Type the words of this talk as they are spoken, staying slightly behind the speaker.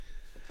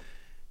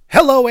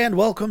Hello and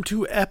welcome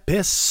to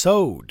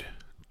episode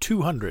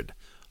 200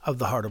 of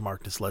the Heart of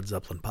Markness Led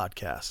Zeppelin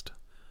podcast.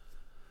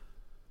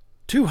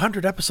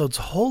 200 episodes,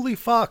 holy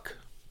fuck.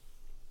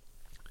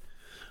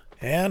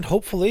 And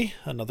hopefully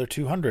another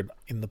 200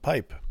 in the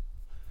pipe.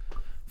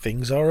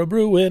 Things are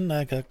a-brewin',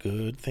 I got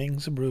good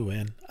things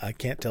a-brewin'. I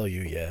can't tell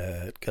you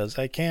yet, 'cause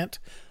I can't.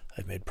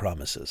 I've made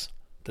promises.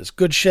 There's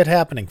good shit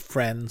happening,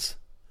 friends.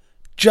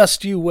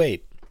 Just you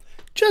wait.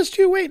 Just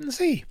you wait and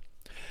see.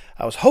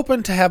 I was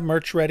hoping to have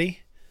merch ready.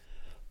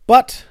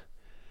 But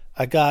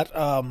I got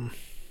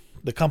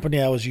the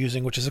company I was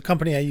using, which is a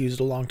company I used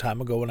a long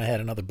time ago when I had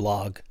another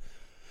blog,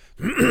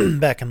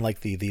 back in like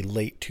the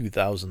late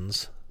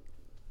 2000s,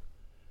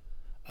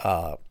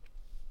 has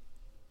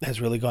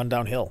really gone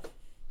downhill.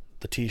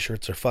 The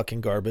t-shirts are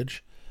fucking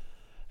garbage,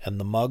 and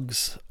the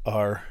mugs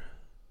are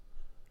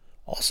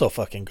also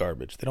fucking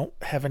garbage. They don't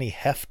have any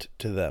heft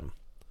to them.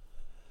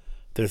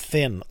 They're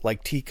thin,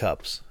 like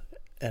teacups,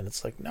 and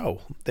it's like,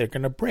 no, they're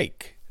going to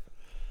break.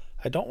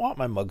 I don't want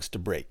my mugs to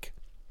break.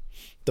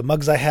 The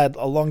mugs I had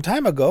a long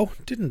time ago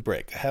didn't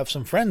break. I have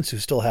some friends who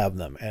still have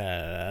them,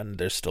 and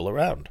they're still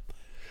around.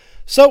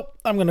 So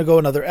I'm going to go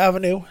another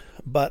avenue,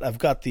 but I've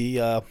got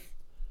the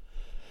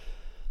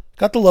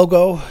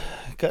logo,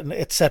 got an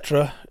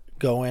etc.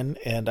 going,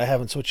 and I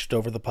haven't switched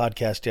over the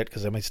podcast yet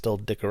because I may still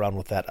dick around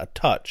with that a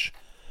touch.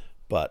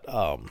 But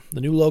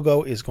the new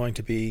logo is going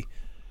to be,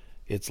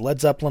 it's Led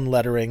Zeppelin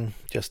lettering,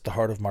 just the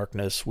Heart of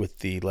Markness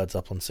with the Led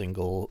Zeppelin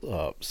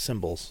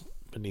symbols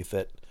beneath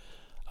it.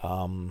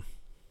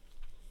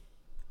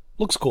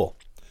 Looks cool.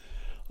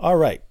 All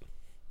right.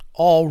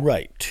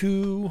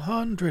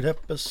 200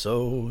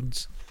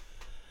 episodes.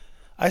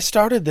 I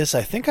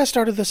think I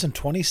started this in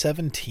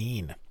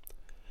 2017.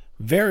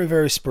 Very,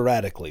 very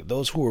sporadically.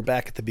 Those who were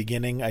back at the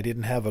beginning, I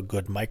didn't have a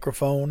good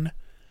microphone.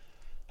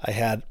 I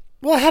had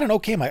an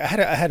okay mic. I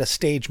had a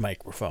stage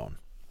microphone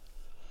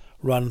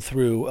run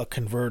through a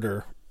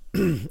converter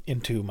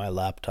into my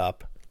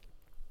laptop,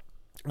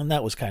 and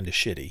that was kind of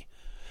shitty.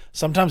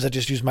 Sometimes I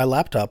just used my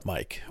laptop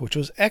mic, which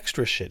was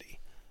extra shitty.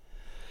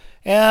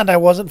 And I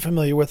wasn't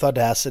familiar with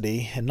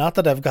Audacity, and not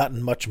that I've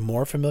gotten much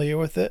more familiar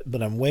with it,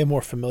 but I'm way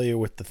more familiar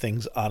with the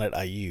things on it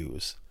I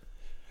use.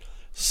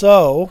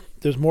 So,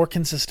 there's more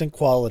consistent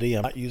quality.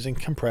 I'm not using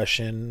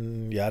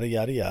compression, yada,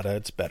 yada, yada.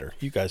 It's better.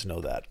 You guys know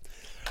that.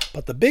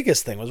 But the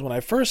biggest thing was when I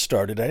first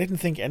started, I didn't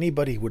think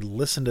anybody would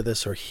listen to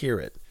this or hear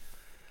it.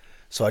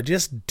 So I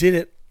just did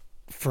it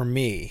for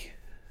me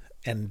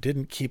and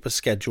didn't keep a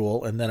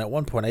schedule. And then at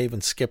one point I even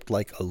skipped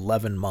like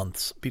 11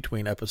 months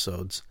between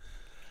episodes.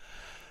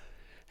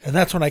 And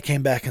that's when I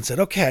came back and said,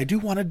 okay, I do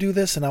want to do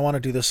this, and I want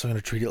to do this, so I'm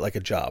going to treat it like a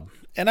job.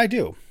 And I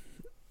do.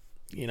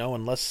 You know,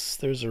 unless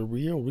there's a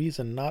real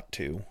reason not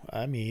to,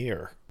 I'm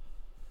here.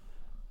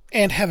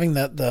 And having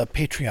the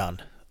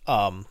Patreon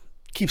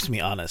keeps me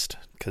honest,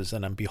 because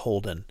then I'm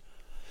beholden,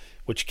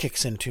 which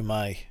kicks into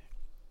my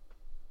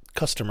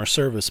customer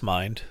service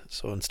mind.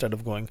 So instead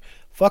of going,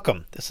 fuck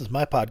them, this is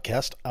my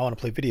podcast, I want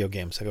to play video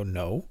games, I go,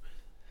 no,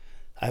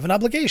 I have an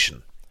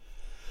obligation.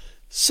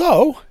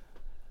 So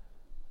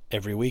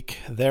every week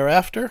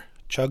thereafter,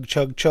 chug,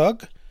 chug,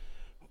 chug,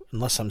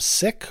 unless I'm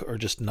sick or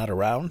just not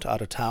around,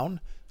 out of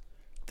town,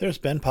 there's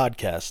been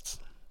podcasts.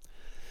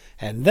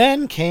 And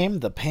then came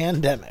the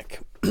pandemic,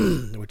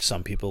 which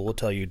some people will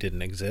tell you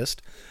didn't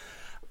exist.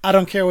 I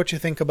don't care what you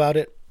think about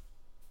it.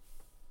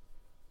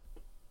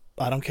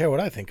 I don't care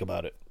what I think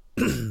about it.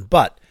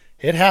 But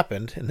it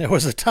happened, and there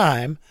was a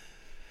time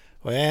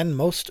when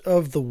most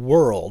of the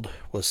world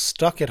was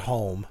stuck at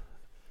home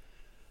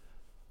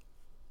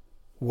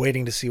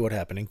waiting to see what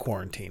happened in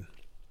quarantine.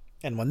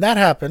 And when that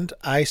happened,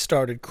 I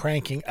started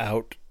cranking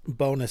out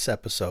bonus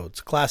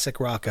episodes, classic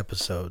rock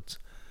episodes,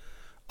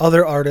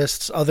 other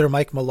artists, other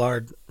Mike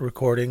Millard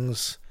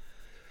recordings,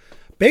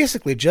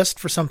 basically just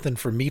for something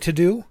for me to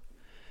do.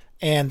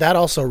 And that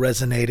also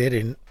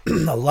resonated,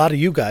 and a lot of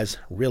you guys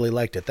really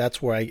liked it.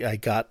 That's where I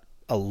got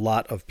a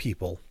lot of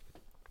people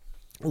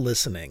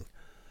listening.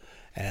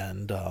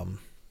 And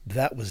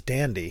that was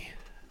dandy.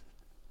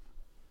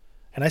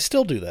 And I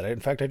still do that. In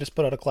fact, I just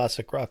put out a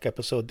classic rock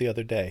episode the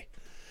other day.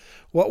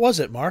 What was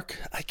it, Mark?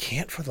 I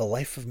can't for the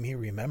life of me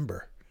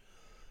remember.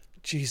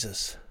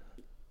 Jesus.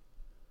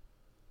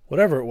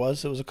 Whatever it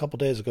was a couple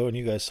days ago and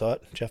you guys saw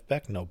it. Jeff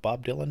Beck? No.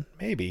 Bob Dylan?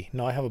 Maybe.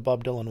 No, I have a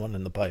Bob Dylan one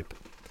in the pipe.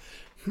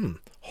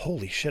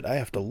 Holy shit, I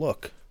have to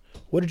look.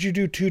 What did you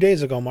do 2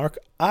 days ago, Mark?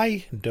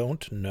 I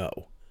don't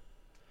know.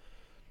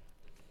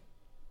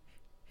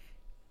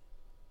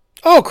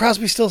 Oh,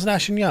 Crosby, Stills,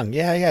 Nash & Young.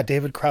 Yeah,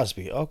 David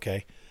Crosby.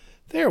 Okay.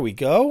 There we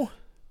go.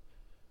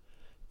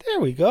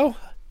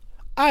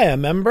 I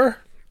remember.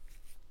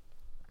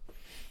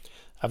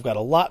 I've got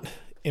a lot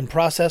in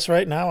process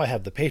right now. I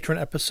have the patron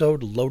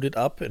episode loaded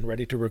up and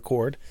ready to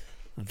record.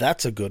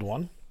 That's a good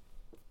one.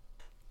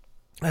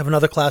 I have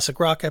another classic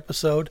rock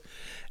episode.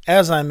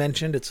 As I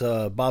mentioned, it's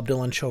a Bob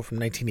Dylan show from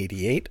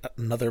 1988,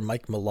 another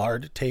Mike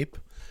Millard tape.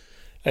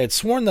 I had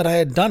sworn that I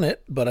had done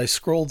it, but I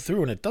scrolled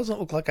through and it doesn't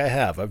look like I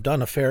have. I've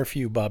done a fair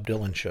few Bob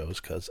Dylan shows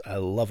because I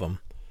love them.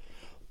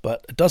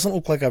 But it doesn't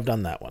look like I've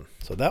done that one.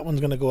 So that one's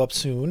going to go up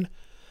soon.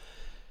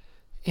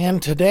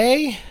 And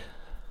tonight,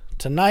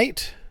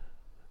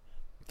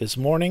 this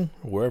morning,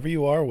 wherever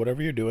you are,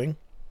 whatever you're doing,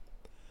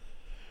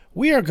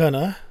 we are going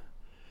to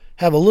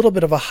have a little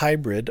bit of a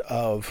hybrid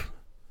of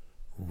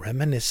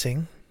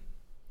reminiscing,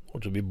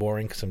 which will be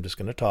boring because I'm just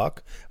going to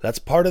talk. That's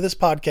part of this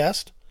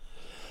podcast.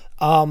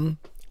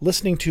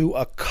 Listening to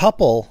a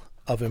couple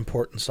of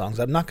important songs.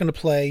 I'm not going to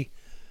play,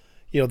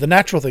 the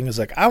natural thing is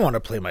like, I want to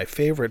play my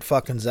favorite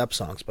fucking Zepp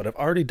songs, but I've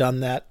already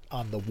done that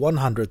on the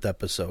 100th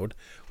episode,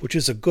 which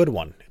is a good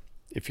one.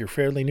 If you're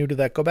fairly new to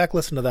that, go back,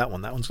 listen to that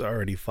one. That one's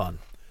already fun.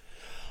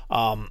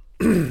 But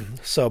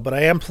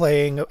I am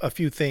playing a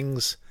few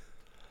things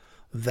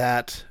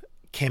that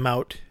came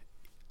out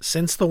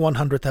since the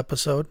 100th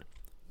episode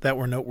that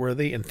were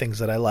noteworthy and things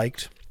that I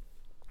liked.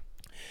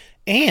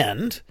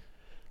 And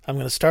I'm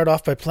going to start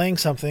off by playing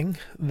something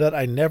that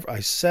I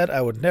said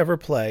I would never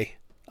play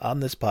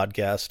on this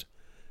podcast,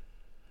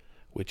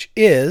 which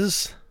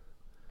is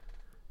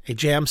a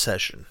jam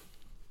session.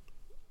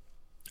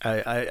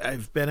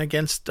 I've been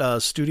against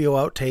studio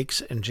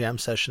outtakes and jam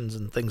sessions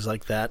and things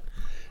like that.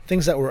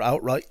 Things that were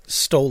outright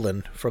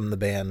stolen from the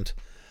band.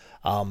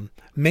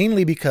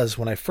 Mainly because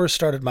when I first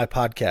started my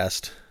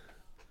podcast...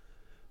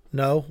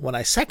 No, when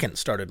I second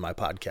started my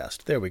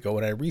podcast. There we go.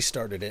 When I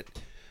restarted it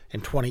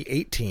in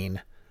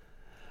 2018...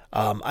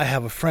 I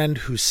have a friend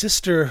whose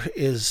sister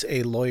is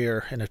a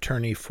lawyer and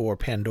attorney for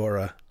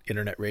Pandora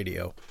Internet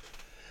Radio.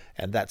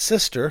 And that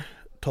sister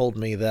told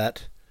me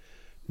that,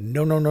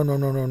 no,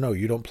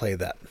 you don't play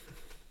that.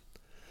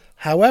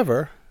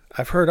 However,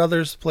 I've heard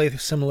others play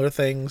similar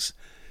things,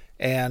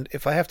 and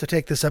if I have to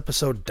take this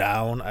episode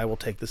down, I will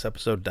take this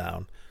episode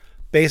down.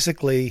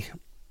 Basically,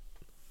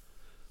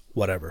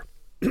 whatever.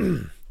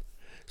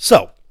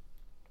 So,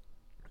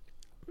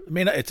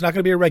 it's not going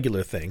to be a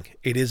regular thing.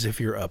 It is if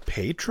you're a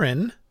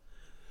patron,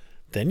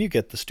 then you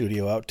get the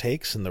studio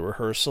outtakes and the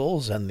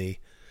rehearsals and the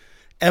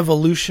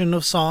evolution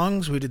of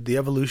songs. We did the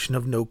evolution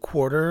of No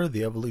Quarter,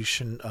 the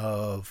evolution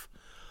of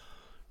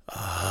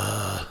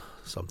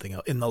something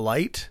else, In the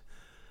Light,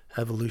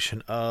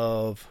 evolution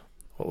of,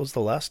 what was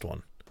the last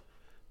one?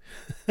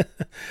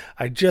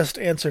 I just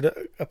answered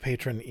a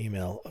patron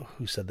email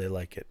who said they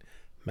like it.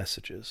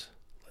 Messages.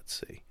 Let's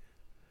see.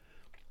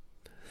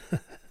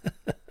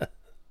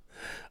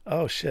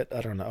 Oh shit,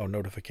 I don't know. Oh,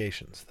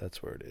 notifications.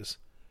 That's where it is.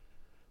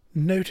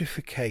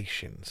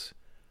 Notifications.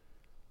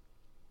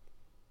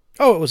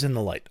 Oh, it was In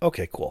the Light.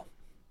 Okay, cool.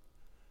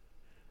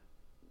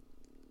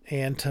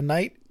 And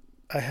tonight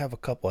I have a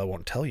couple. I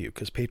won't tell you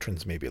because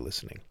patrons may be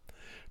listening.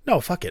 No,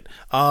 fuck it.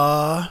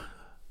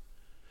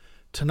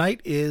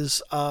 Tonight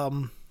is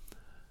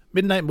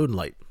Midnight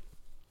Moonlight,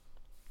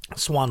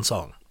 Swan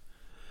Song,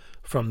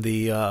 from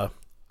the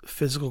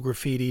Physical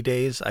Graffiti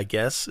days, I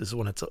guess, is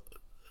when it's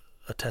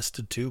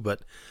attested to,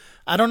 but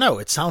I don't know.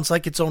 It sounds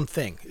like its own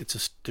thing.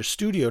 They're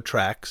studio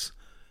tracks,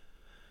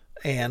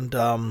 and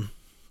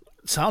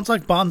it sounds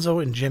like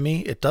Bonzo and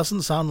Jimmy. It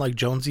doesn't sound like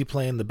Jonesy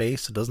playing the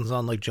bass. It doesn't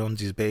sound like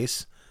Jonesy's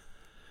bass.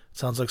 It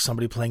sounds like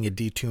somebody playing a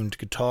detuned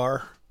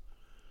guitar,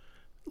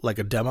 like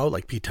a demo,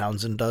 like Pete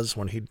Townsend does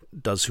when he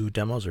does Who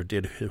demos or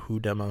did Who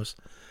demos.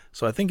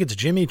 So I think it's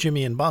Jimmy,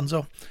 and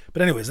Bonzo.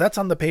 But anyways, that's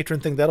on the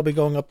Patreon thing. That'll be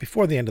going up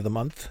before the end of the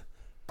month.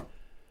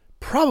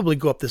 Probably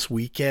go up this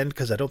weekend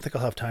because I don't think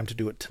I'll have time to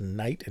do it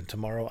tonight, and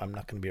tomorrow I'm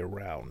not going to be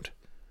around.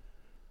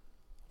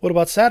 What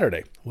about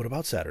Saturday?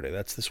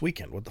 That's this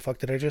weekend. What the fuck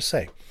did I just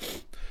say?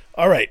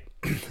 All right.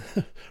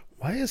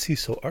 Why is he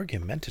so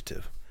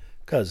argumentative?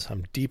 Because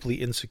I'm deeply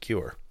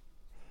insecure,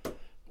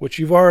 which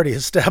you've already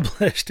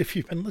established if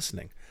you've been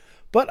listening.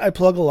 But I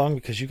plug along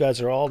because you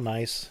guys are all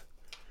nice.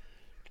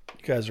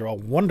 You guys are all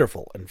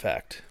wonderful, in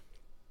fact.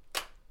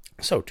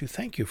 So, to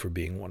thank you for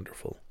being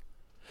wonderful.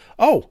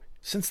 Oh,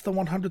 since the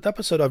 100th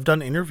episode, I've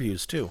done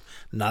interviews, too.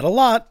 Not a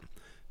lot.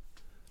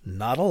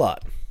 I've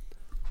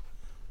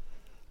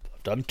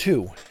done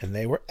 2, and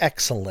they were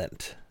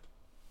excellent.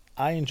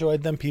 I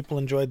enjoyed them. People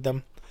enjoyed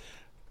them.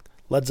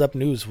 Led Zepp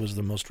News was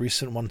the most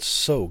recent one.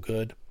 So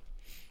good.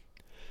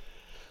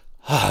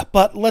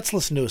 But let's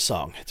listen to a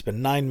song. It's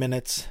been 9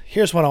 minutes.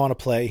 Here's what I want to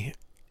play.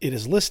 It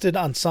is listed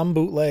on some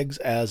bootlegs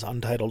as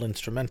Untitled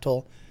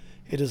Instrumental.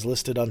 It is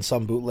listed on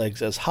some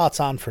bootlegs as Hots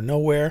On for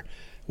Nowhere,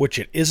 which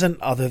it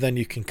isn't, other than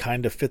you can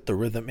kind of fit the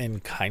rhythm in,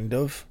 kind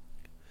of.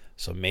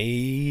 So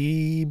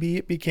maybe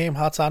it became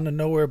Hots On to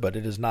Nowhere, but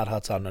it is not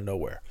Hots On to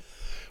Nowhere.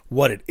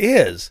 What it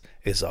is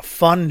a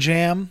fun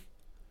jam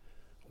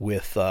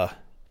with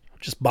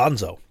just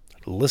Bonzo.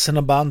 Listen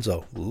to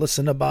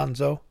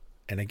Bonzo.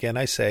 And again,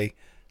 I say,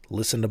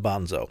 listen to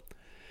Bonzo.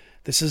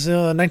 This is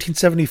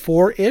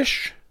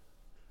 1974-ish.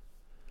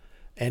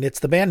 And it's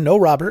the band No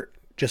Robert,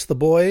 just the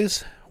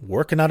boys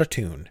working out a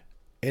tune.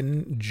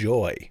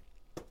 Enjoy.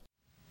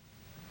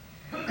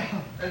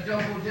 That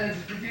John Paul Jones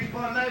is produced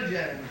by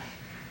Mojo.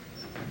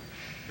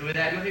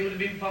 Without nothing would have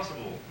been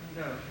possible.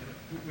 No,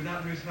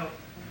 without whose help,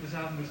 this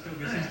album would still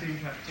be a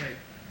 16-track tape.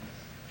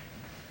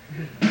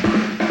 A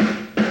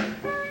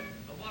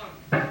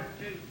 1,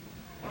 2,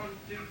 1,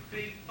 2,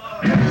 3,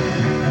 4.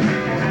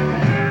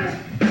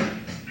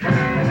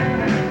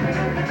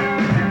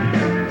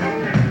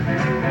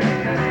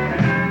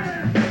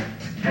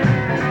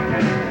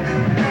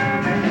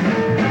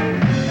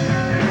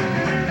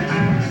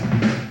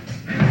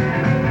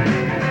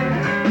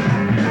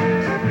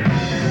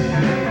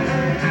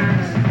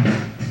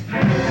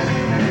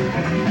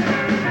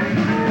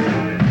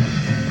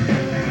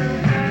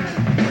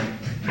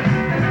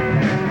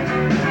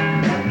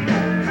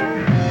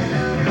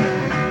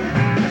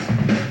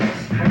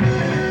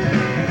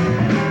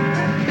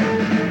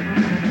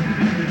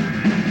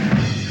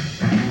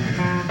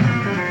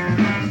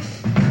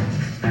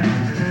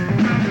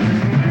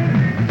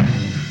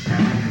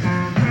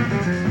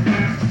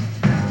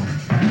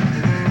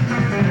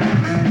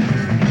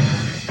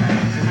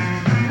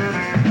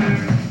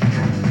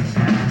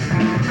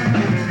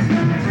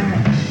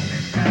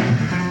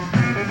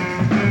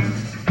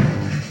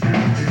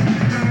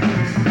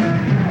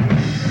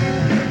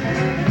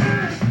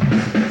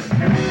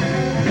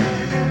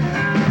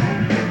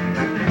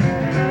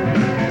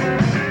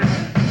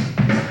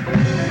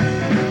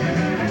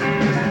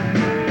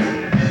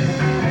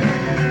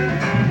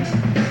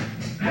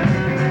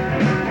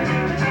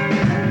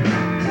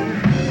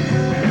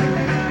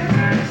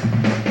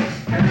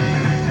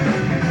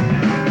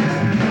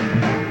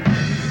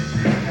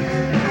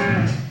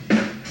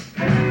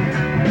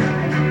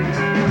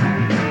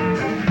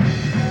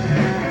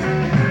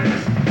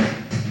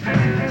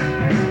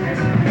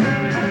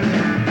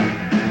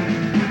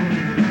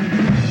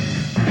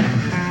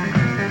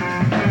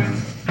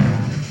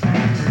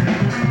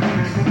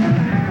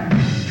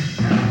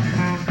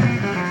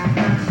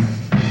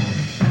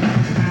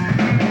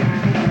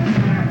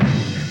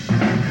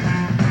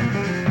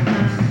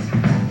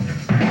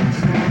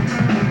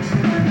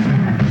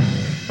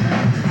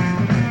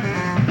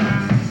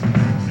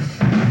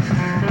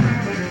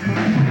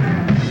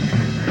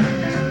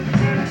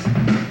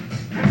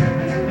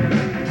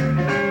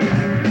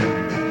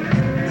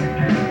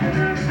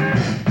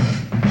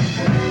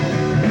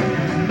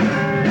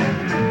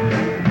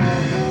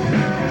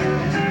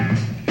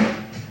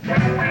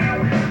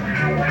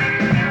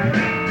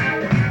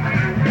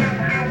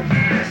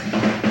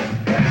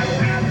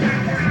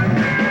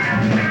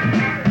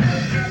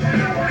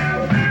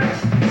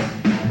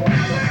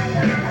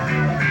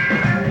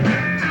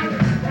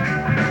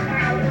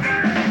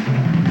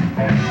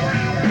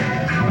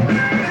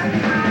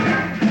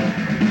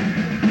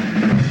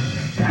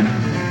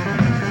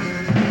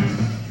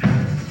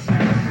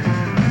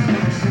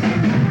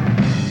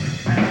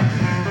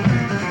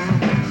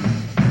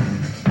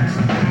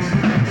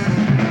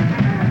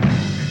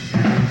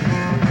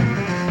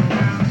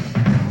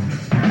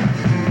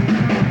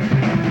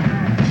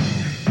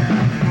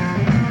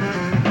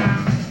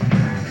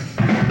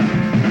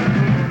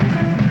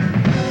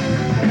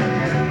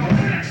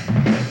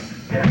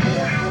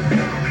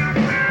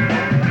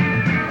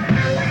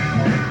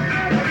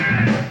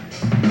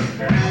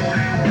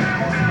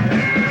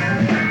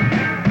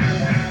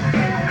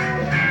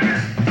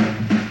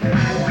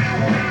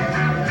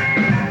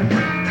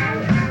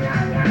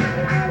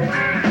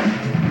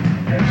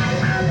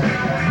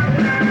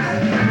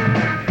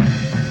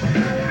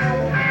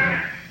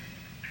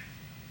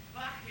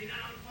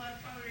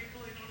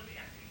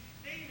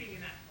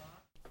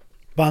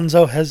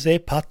 Bonzo has a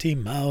potty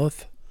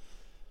mouth.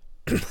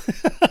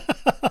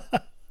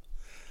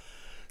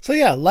 So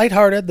yeah,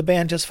 lighthearted, the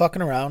band just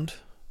fucking around.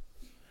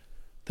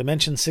 They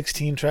mentioned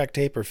 16-track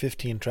tape or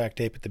 15-track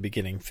tape at the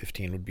beginning.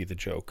 15 would be the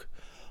joke.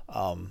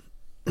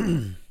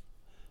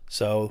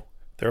 So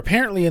they're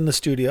apparently in the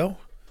studio,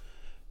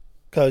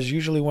 because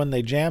usually when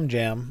they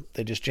jam,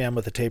 they just jam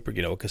with a tape,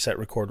 a cassette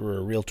recorder or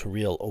a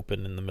reel-to-reel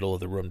open in the middle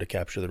of the room to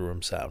capture the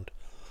room sound.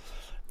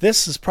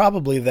 This is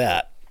probably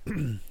that.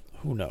 Who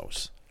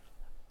knows?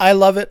 I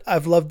love it.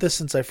 I've loved this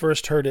since I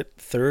first heard it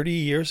 30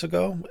 years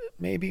ago,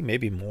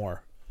 maybe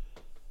more.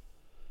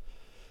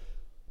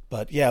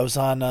 But yeah, it was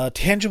on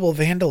Tangible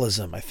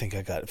Vandalism, I think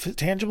I got it.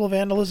 Tangible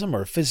Vandalism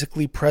or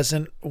Physically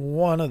Present,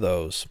 one of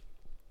those.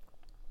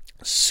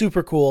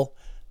 Super cool,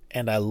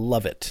 and I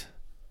love it.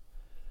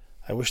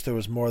 I wish there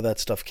was more of that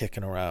stuff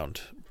kicking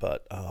around,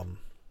 but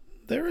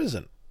there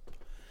isn't.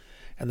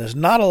 And there's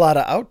not a lot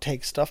of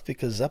outtake stuff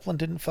because Zeppelin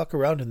didn't fuck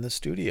around in the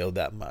studio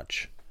that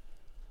much.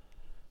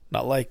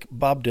 Not like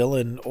Bob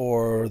Dylan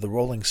or the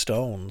Rolling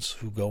Stones,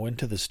 who go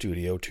into the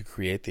studio to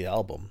create the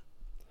album.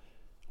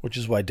 Which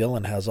is why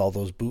Dylan has all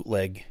those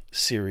bootleg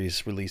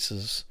series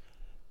releases.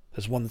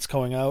 There's one that's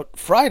going out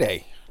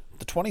Friday,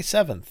 the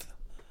 27th.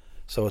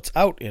 So it's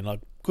out in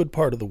a good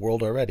part of the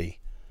world already.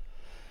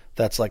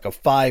 That's like a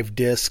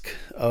 5-disc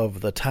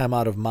of the Time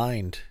Out of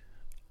Mind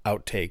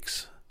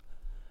outtakes.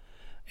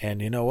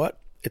 And you know what?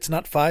 It's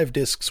not 5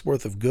 discs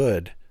worth of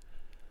good,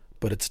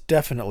 but it's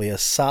definitely a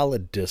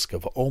solid disc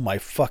of oh my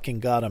fucking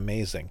god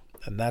amazing.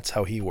 And that's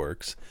how he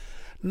works.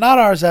 Not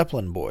our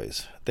Zeppelin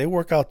boys. They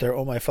work out their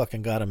oh my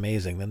fucking god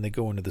amazing, then they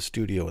go into the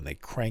studio and they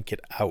crank it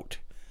out.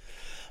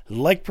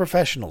 Like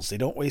professionals, they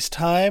don't waste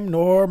time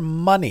nor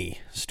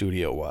money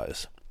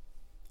studio-wise.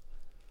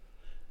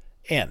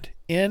 And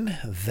in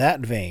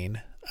that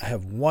vein, I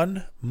have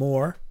one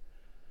more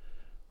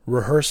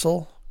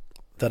rehearsal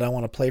that I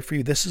want to play for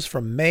you. This is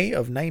from May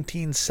of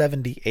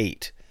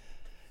 1978.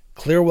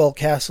 Clearwell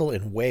Castle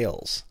in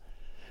Wales.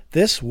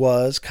 This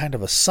was kind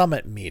of a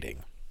summit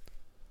meeting.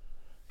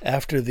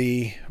 After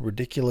the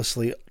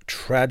ridiculously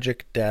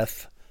tragic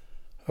death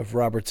of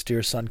Robert's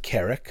dear son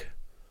Carrick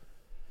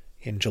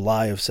in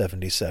July of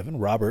 77,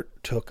 Robert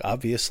took,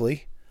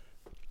 obviously,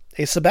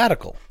 a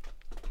sabbatical.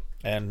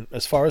 And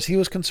as far as he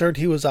was concerned,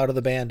 he was out of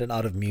the band and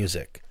out of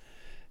music.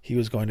 He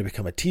was going to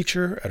become a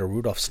teacher at a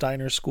Rudolf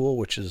Steiner school,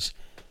 which is,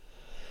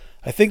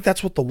 I think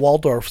that's what the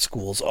Waldorf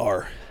schools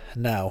are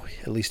now,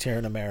 at least here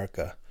in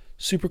America.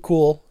 Super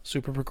cool,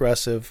 super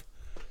progressive.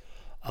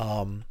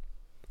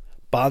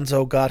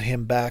 Bonzo got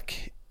him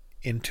back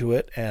into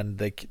it, and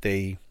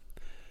they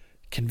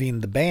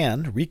reconvened the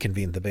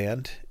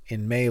band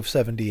in May of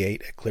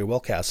 78 at Clearwell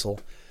Castle,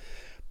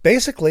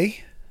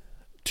 basically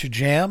to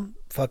jam,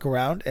 fuck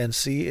around, and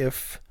see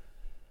if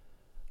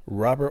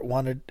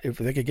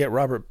they could get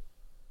Robert,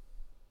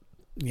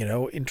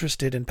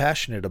 interested and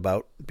passionate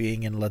about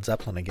being in Led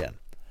Zeppelin again.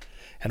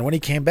 And when he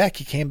came back,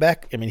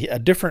 a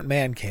different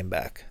man came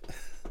back.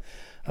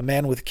 A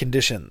man with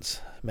conditions.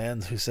 A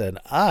man who said,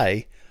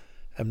 I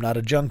am not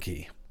a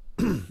junkie.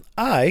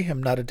 I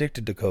am not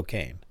addicted to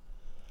cocaine.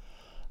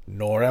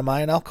 Nor am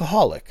I an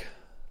alcoholic.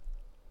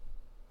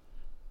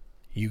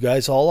 You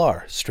guys all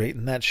are.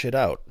 Straighten that shit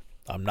out.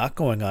 I'm not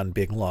going on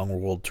big, long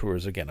world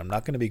tours again. I'm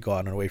not going to be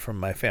gone away from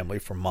my family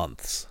for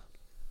months.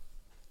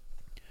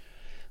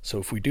 So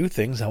if we do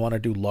things, I want to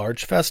do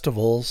large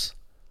festivals.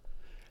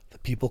 The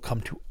people come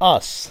to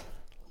us.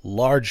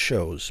 Large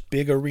shows,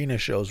 big arena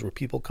shows where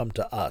people come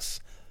to us.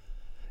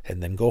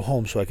 And then go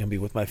home so I can be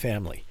with my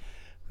family.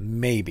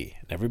 Maybe.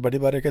 And everybody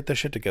better get their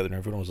shit together. And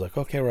everyone was like,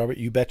 okay, Robert,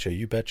 you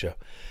betcha.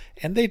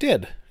 And they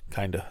did.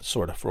 Kind of,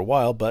 sort of, for a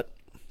while. But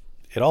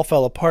it all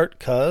fell apart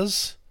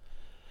because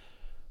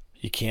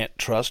you can't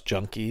trust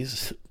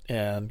junkies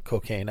and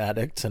cocaine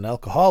addicts and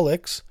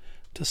alcoholics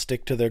to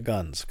stick to their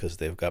guns because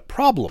they've got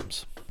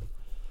problems.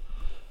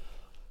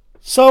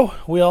 So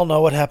we all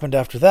know what happened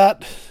after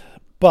that.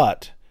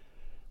 But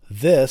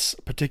this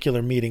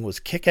particular meeting was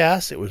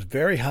kick-ass. It was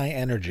very high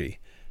energy.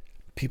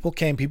 People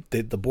came,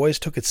 the boys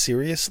took it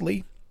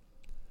seriously.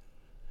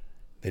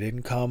 They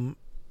didn't come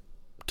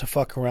to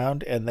fuck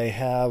around, and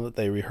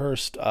they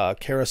rehearsed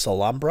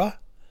Carousel Alhambra.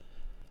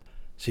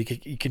 So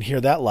you can hear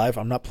that live.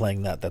 I'm not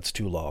playing that. That's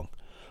too long.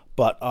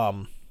 But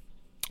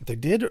they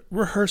did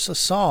rehearse a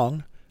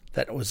song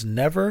that was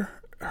never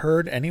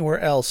heard anywhere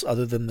else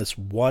other than this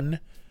one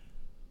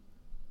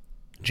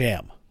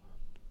jam.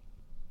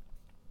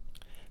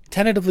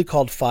 Tentatively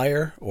called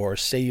Fire or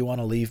Say You Want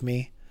to Leave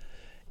Me.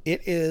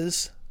 It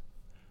is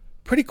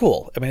pretty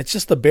cool. I mean, it's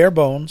just the bare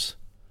bones.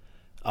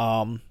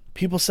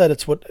 People said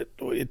it's what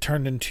it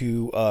turned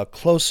into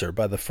Closer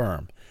by The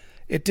Firm.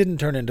 It didn't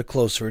turn into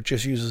Closer. It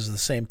just uses the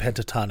same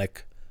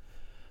pentatonic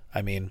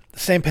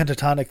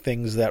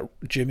things that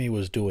Jimmy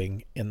was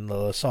doing in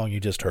the song you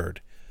just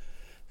heard.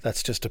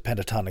 That's just a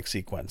pentatonic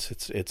sequence.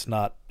 It's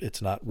not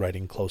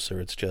writing Closer.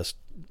 It's just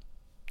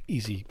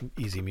easy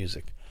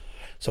music.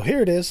 So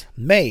here it is,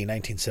 May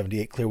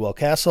 1978, Clearwell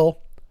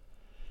Castle.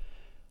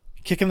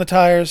 Kicking the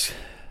tires.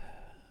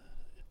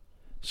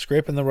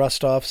 scraping the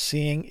rust off,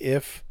 seeing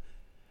if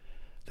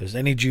there's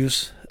any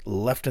juice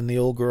left in the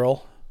old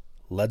girl.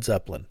 Led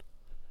Zeppelin.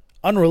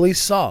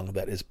 Unreleased song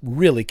that is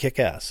really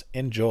kick-ass.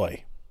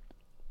 Enjoy.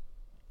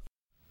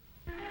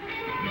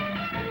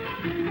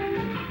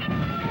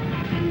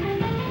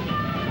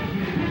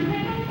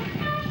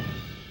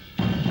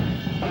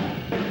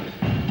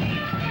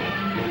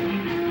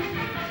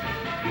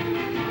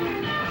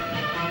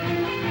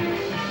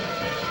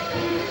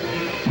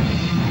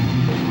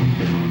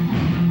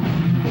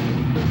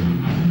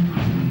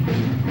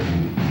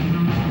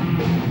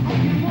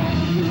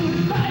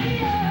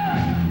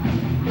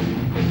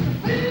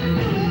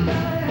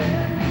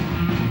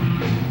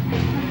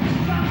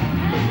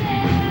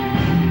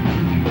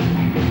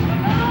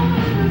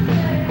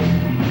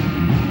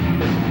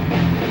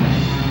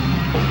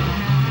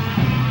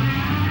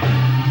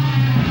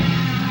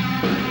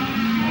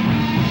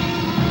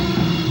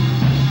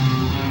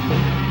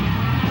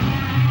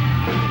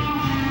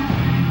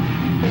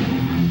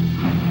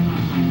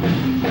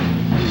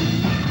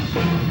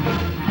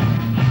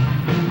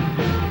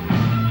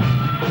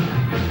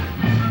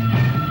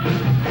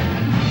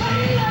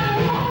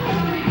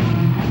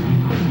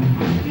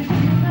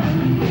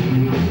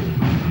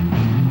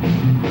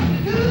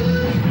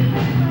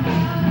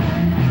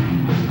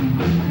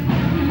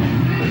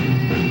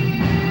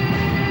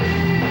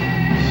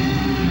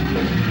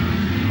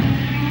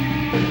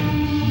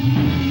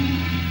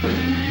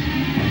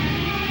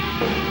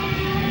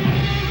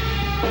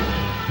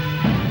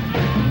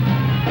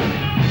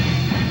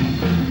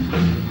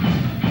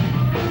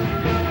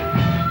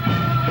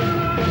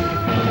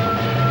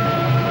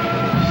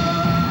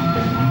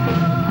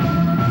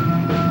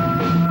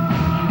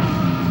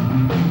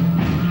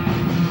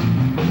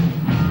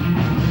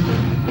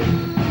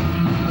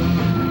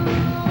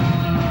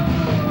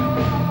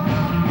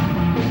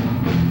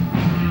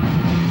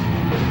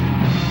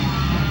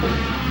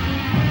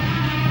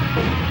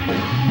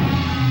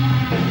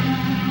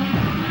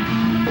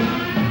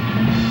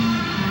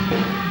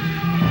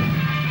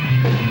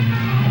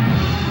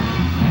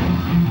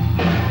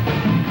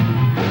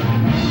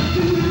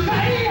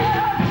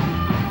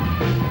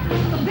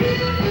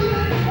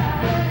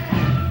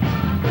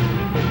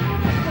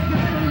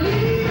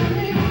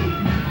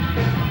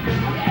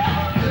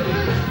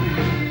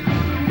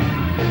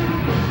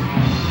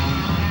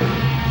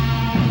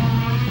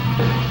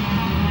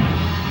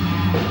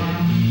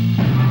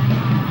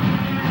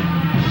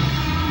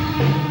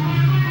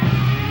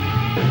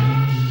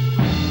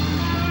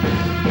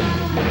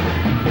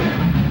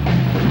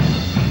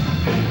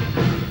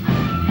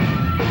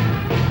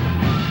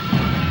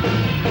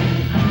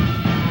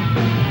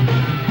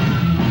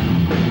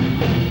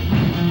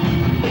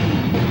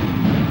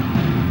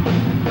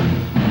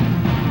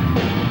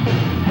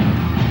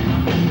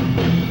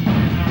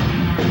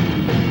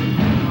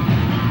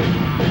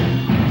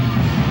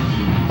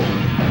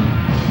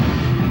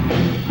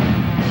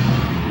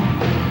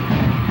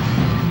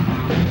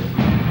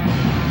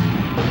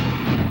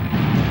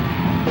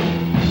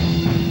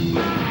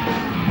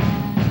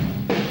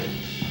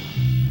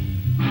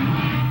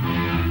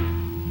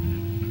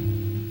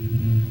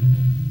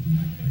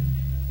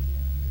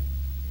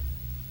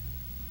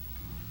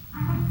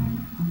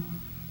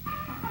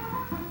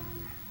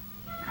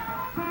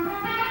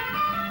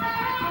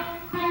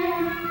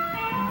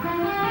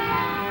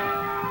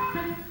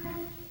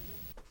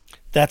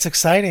 That's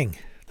exciting.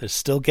 There's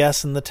still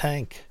gas in the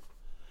tank.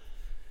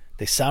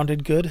 They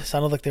sounded good.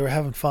 Sounded like they were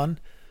having fun.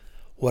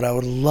 What I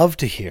would love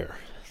to hear,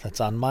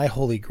 that's on my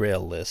Holy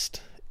Grail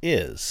list,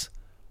 is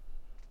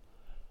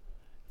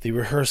the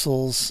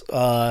rehearsals,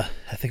 I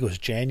think it was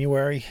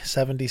January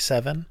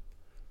 77,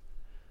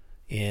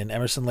 in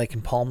Emerson, Lake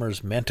and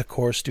Palmer's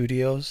Manticore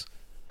Studios.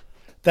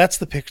 That's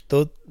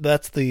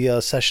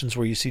the sessions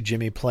where you see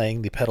Jimmy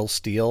playing the pedal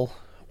steel,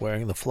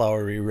 wearing the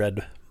flowery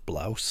red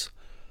blouse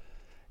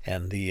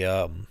and the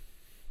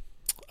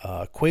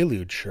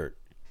Quaalude shirt.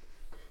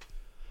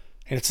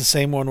 And it's the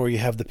same one where you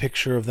have the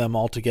picture of them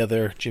all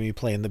together, Jimmy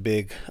playing the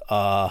big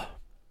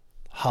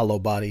hollow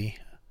body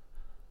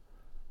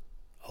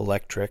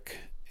electric,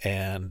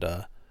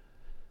 and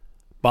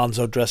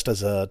Bonzo dressed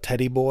as a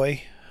teddy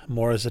boy,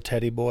 more as a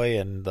teddy boy,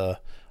 and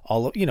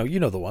you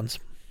know the ones.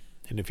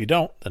 And if you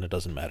don't, then it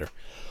doesn't matter.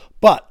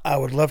 But I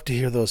would love to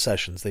hear those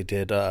sessions. They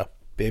did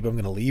Babe, I'm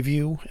Gonna Leave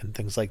You and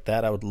things like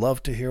that. I would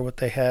love to hear what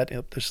they had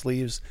up their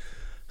sleeves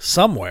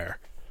somewhere.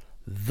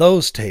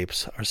 Those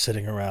tapes are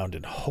sitting around,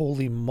 and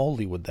holy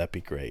moly, would that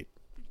be great.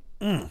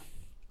 But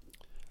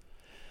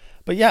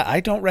yeah, I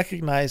don't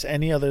recognize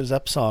any other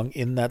Zepp song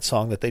in that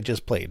song that they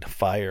just played.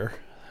 Fire.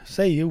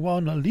 Say you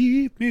wanna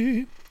leave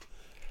me.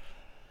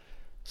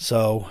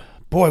 So,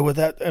 boy, would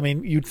that... I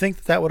mean, you'd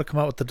think that would have come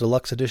out with the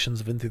deluxe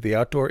editions of In Through the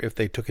Outdoor if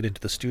they took it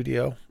into the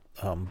studio.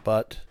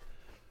 But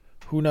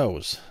who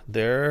knows?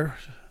 Their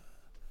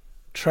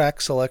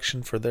track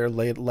selection for their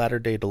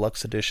latter-day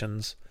deluxe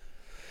editions,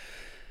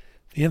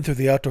 the In Through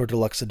the Outdoor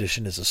deluxe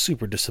edition, is a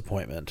super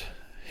disappointment.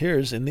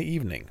 Here's In the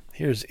Evening.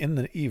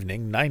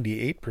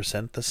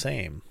 98% the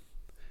same.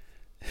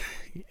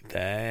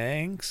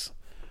 Thanks.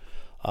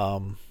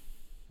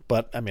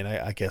 But, I mean,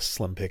 I guess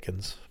slim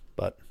pickings,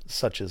 but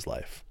such is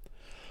life.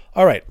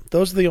 All right,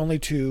 those are the only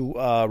two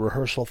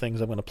rehearsal things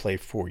I'm going to play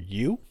for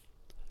you.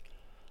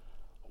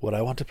 What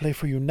I want to play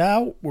for you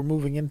now, we're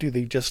moving into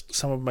just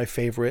some of my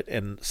favorite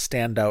and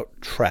standout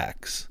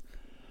tracks.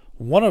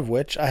 One of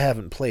which I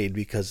haven't played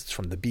because it's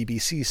from the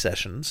BBC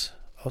sessions.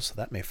 Oh, so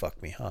that may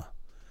fuck me, huh?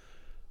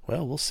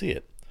 Well, we'll see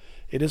it.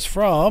 It is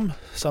from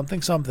something,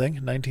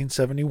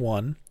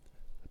 1971,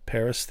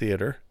 Paris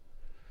Theatre.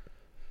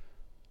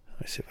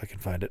 Let me see if I can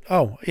find it.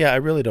 Oh, yeah, I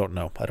really don't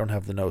know. I don't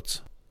have the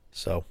notes.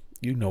 So,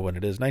 you know when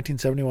it is.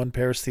 1971,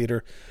 Paris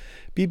Theatre,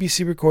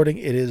 BBC recording.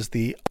 It is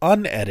the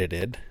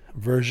unedited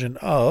version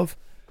of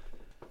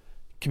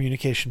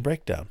Communication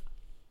Breakdown.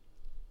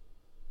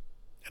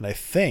 And I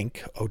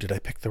think, did I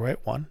pick the right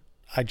one?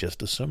 I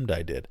just assumed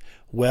I did.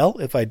 Well,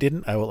 if I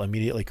didn't, I will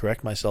immediately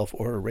correct myself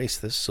or erase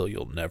this so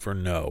you'll never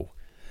know.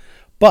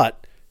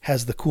 But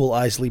has the cool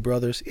Isley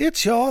Brothers,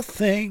 it's your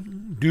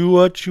thing, do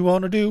what you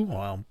want to do,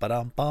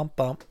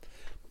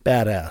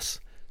 badass.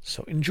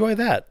 So enjoy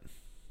that,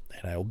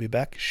 and I will be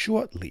back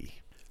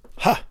shortly.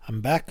 Ha,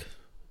 I'm back.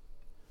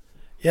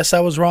 Yes, I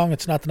was wrong.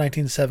 It's not the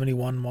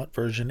 1971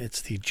 version.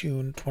 It's the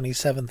June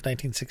 27th,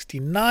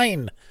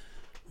 1969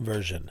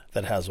 version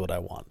that has what I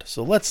want.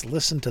 So let's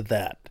listen to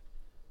that.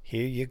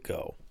 Here you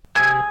go.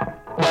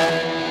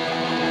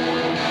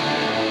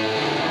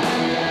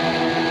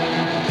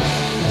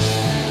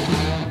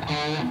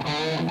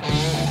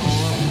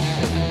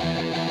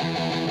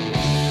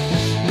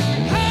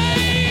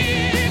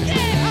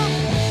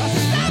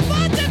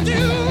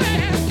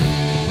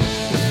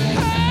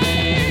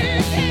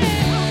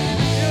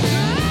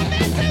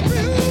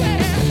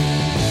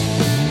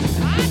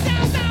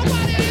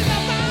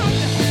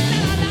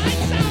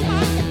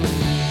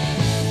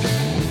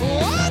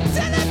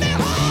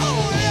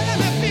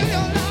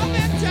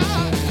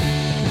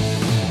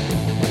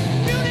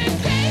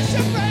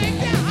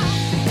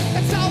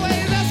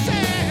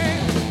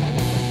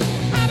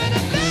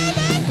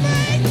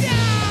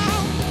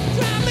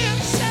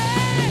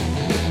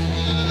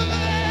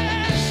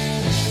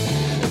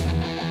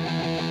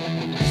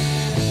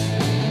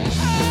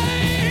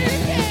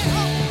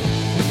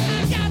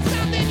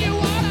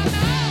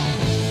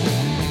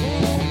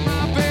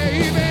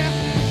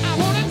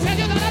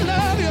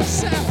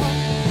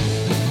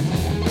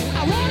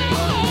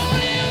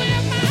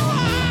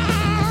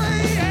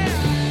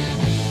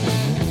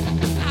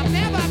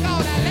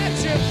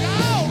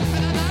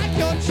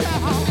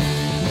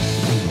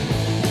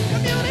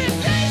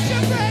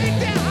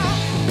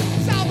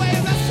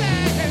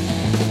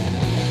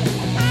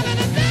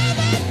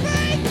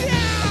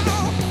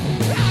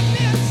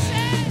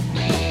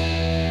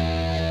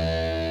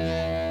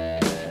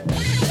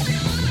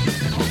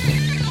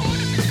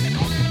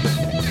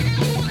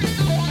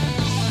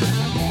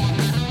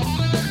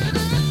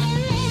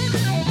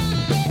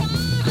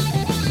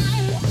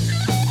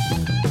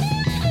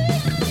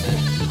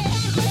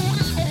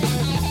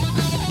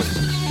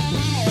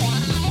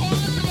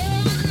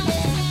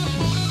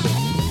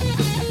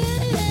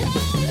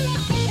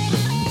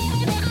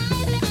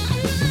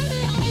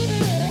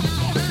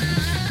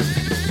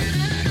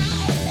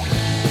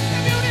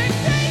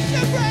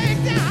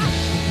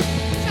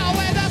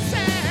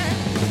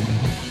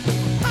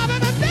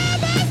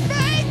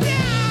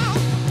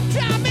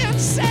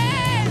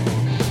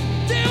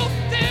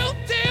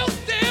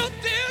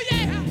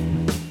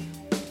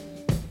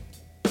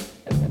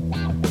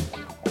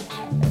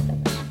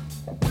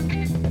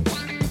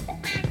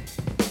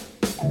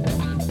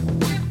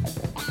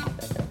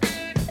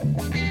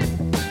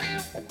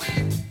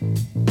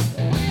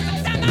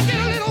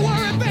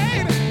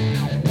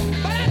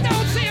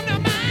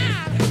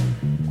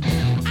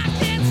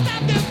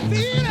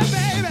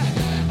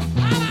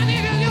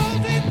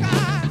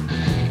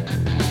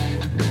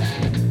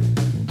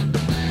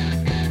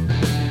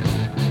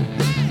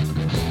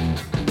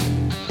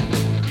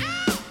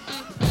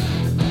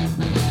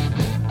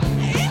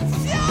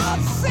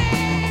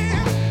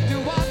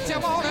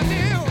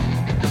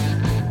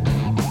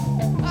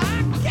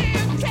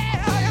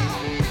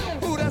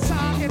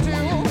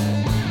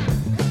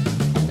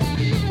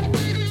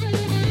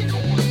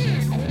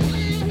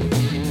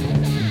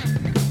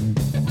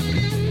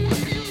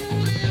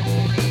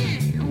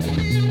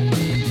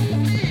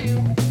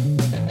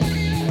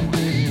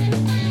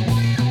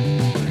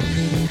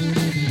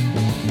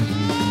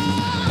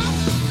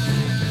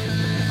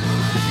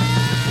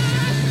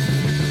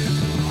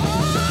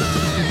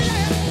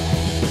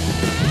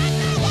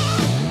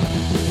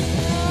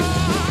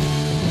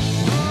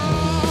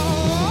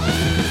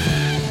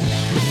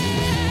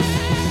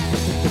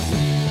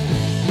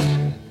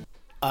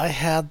 I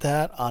had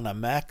that on a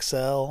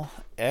Maxell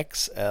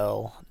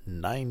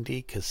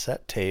XL90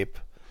 cassette tape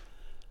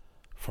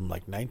from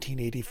like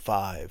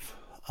 1985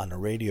 on a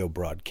radio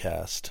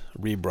broadcast,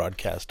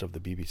 rebroadcast of the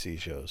BBC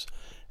shows.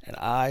 And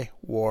I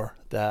wore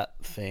that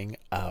thing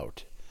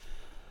out.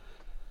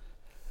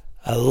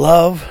 I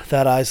love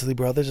that Isley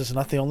Brothers. It's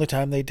not the only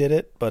time they did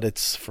it, but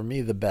it's, for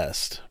me, the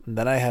best. And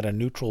then I had a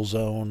Neutral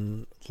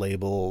Zone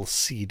label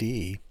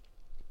CD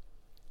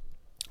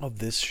of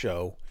this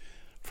show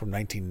from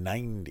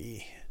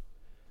 1990.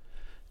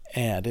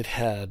 And it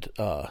had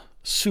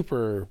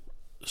super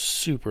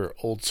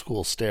old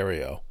school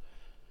stereo.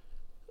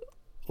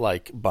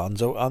 Like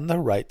Bonzo on the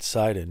right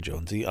side and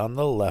Jonesy on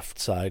the left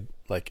side.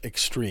 Like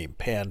extreme,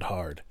 panned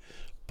hard.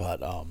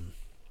 But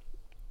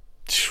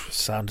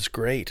sounds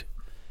great.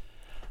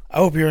 I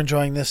hope you're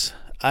enjoying this.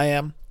 I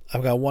am.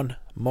 I've got one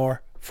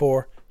more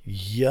for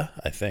you,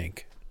 I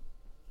think.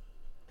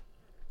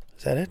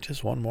 Is that it?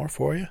 Just one more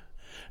for you?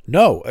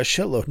 No, a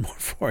shitload more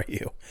for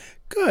you.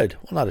 Good.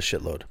 Well, not a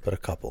shitload, but a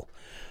couple.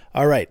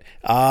 All right.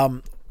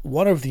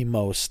 One of the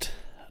most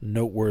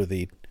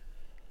noteworthy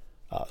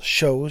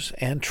shows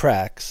and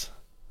tracks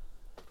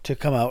to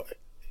come out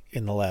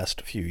in the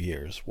last few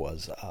years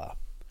was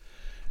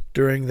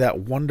during that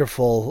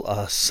wonderful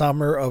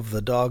summer of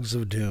the Dogs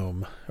of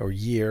Doom, or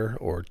year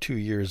or 2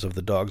 years of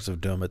the Dogs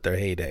of Doom at their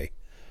heyday.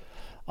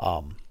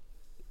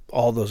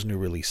 All those new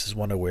releases,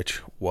 one of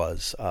which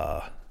was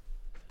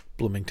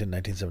Bloomington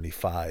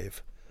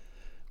 1975,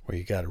 where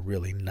you got a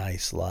really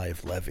nice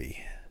live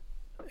levee.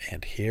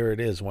 And here it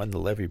is, When the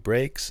Levee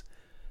Breaks.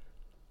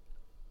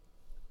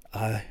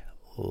 I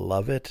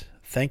love it.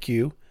 Thank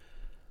you,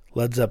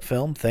 Led Zepp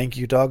Film. Thank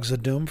you, Dogs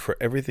of Doom, for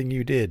everything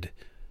you did.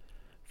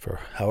 For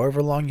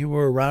however long you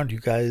were around, you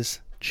guys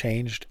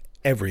changed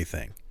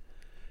everything.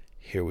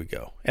 Here we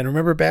go. And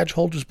remember Badge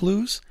Holders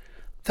Blues?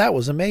 That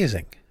was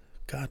amazing.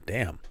 God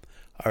damn.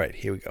 All right,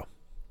 here we go.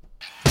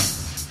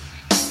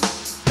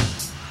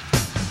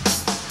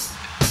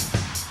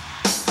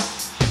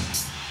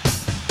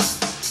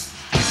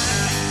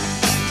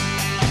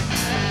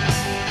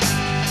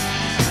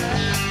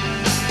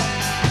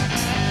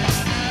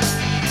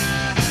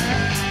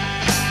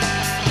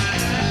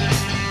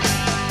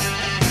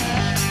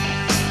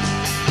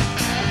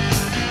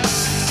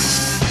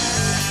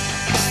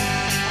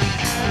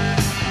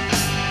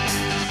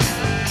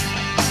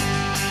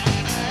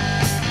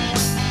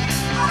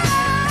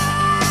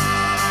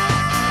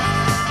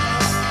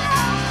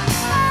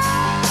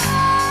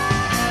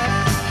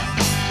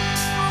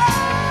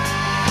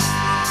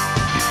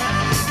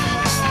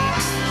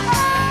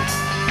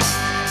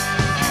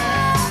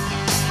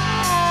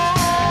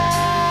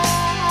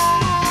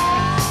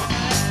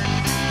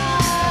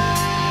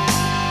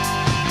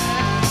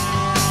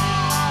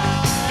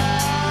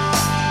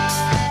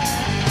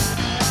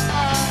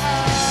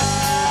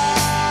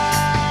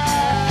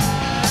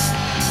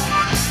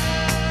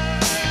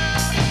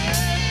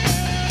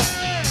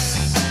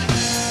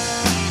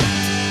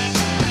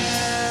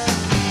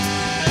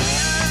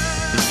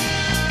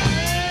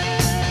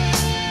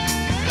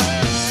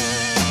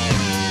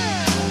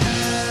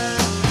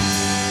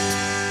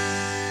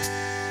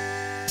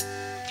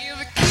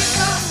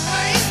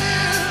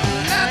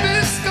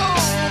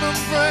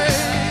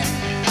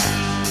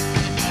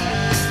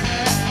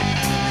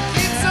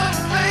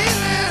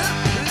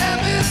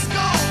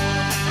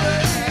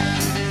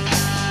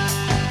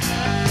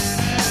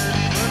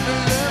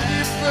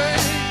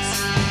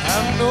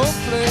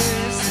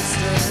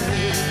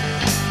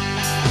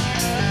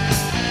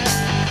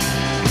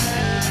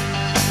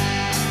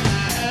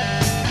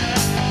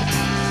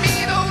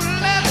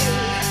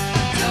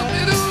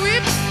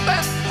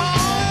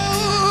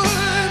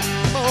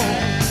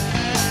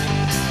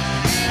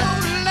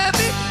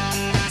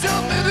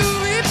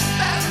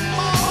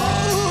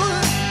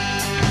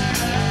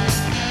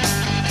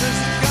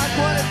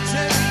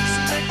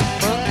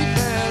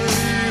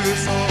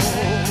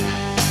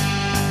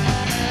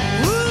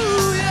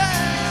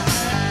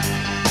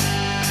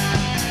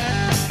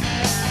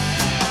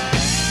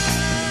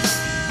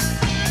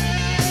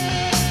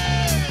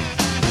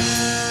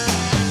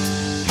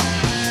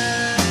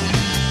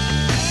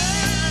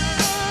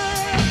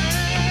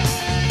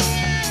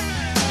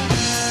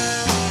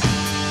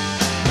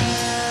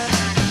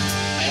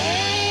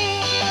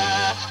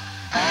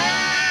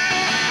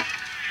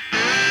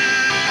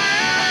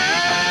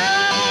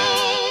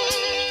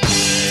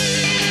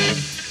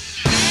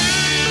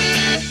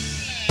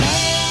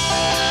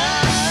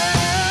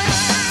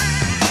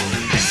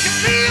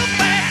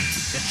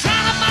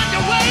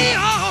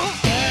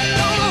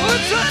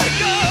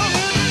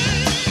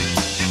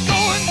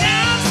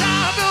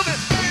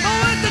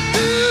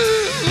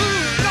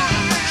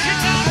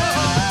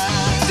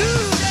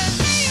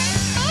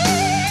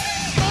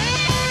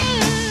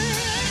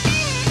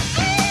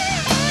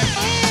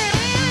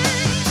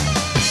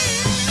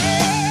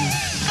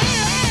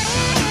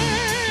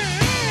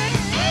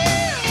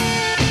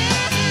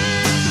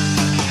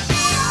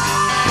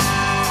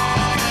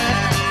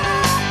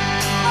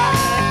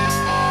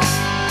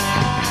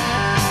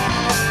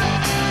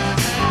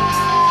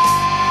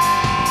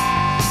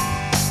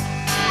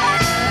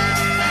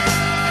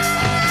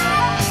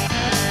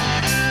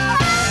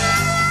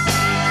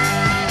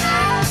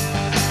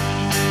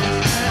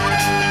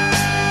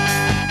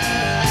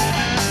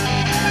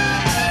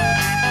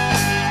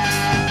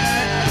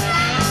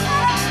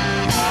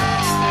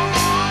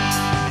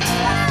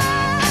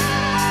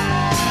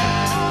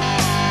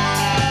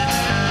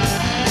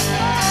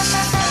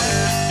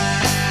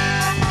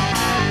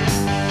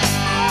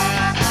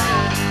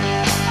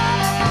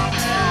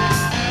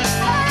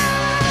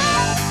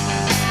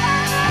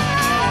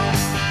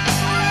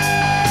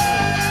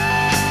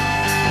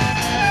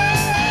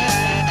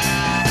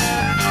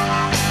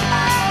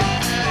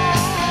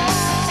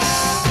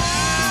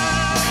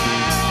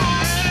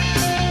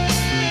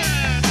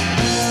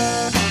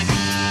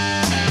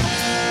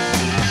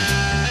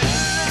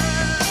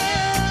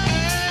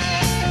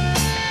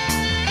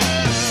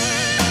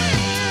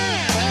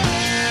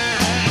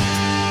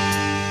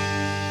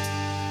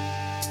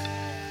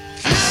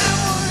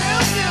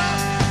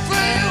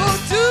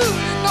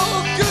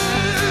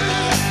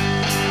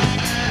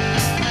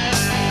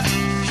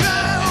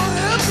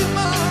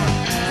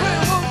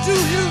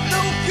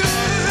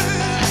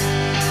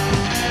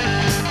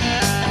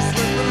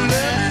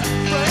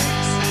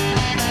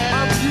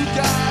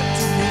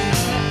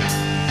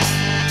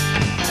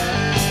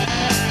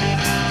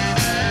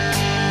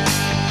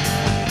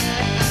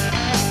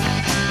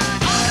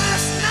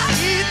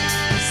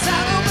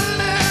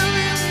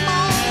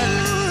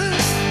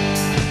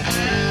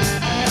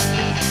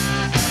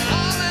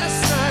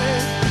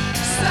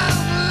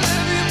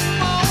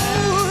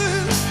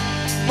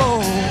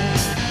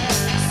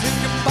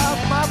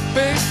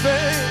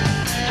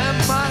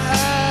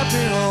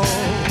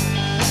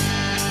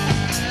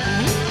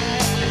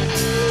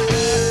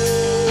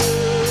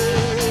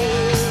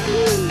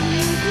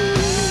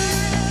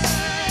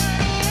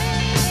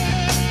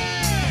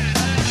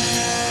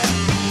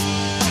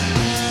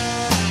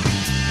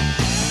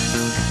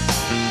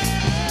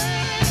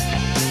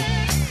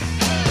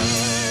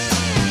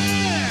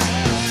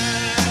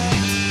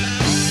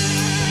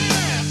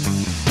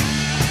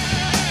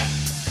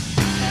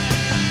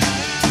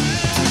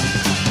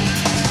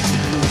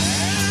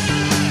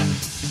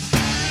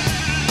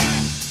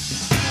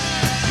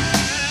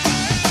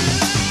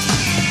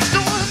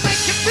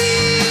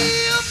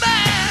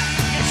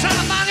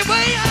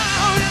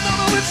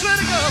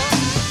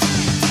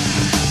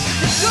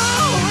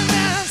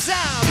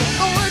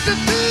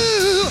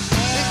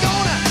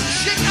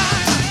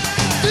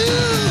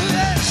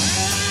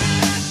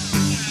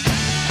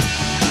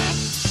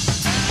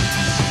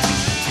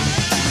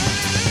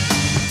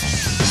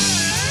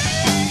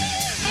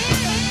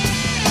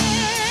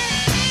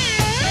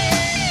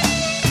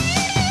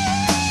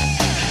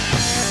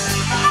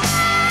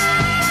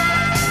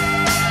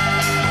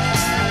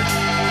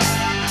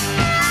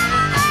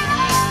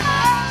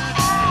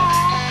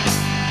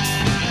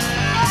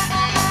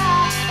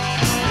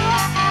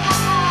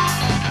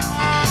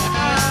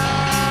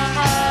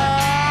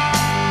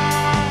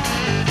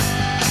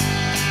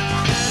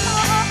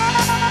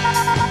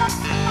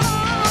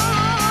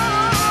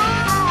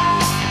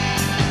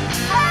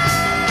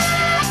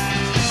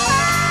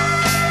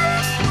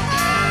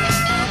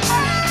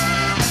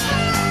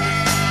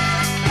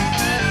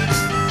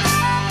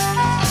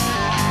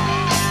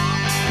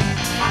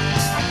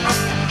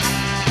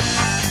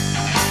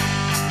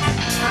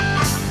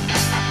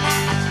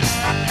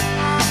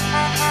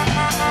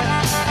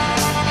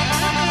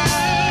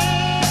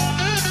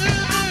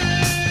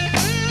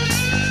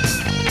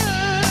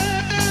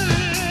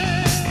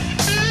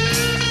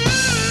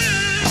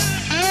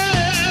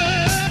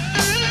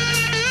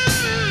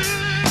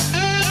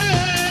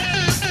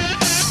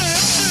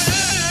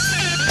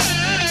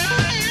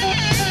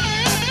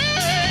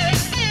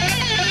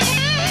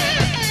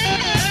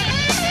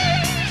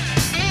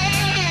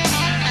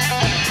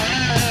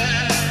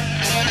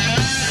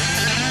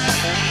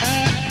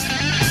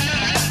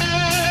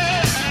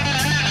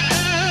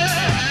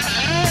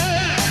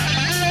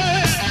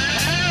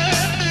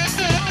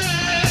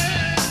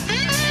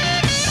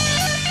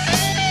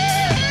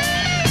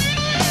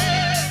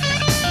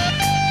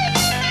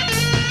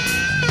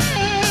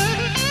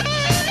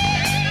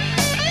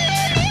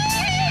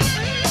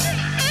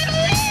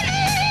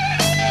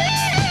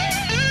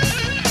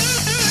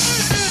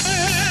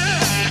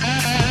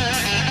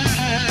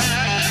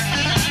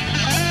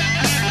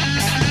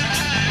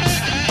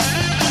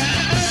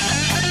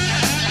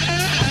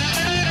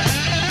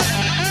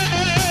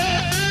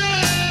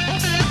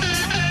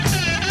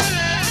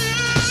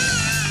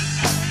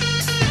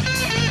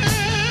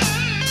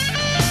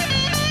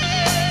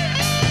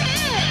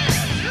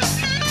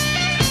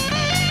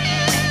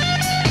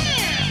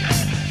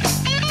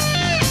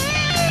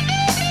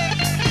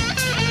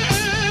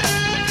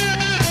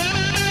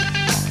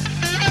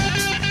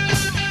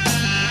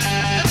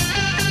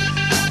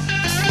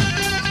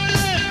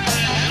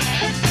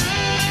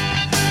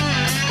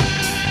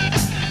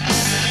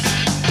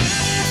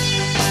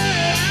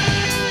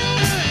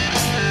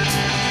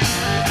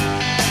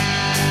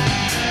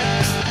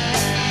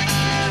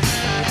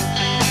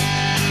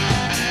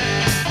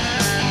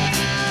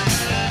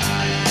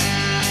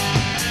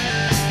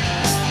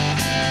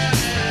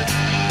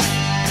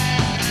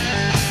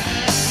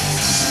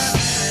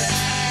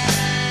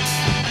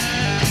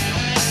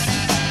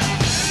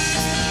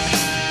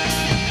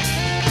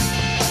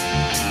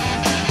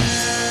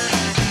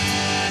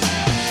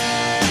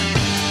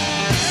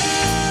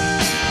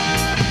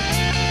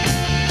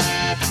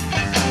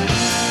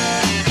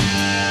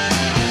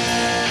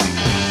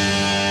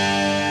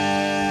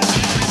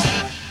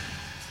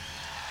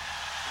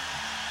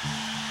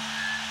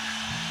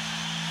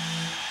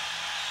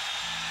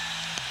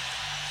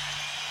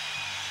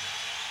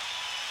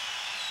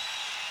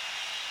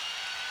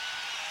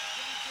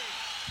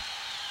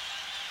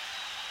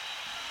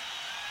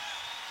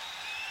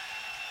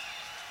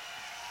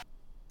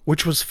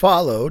 which was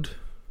followed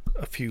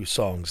a few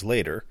songs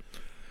later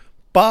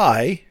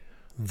by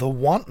the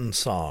Wanton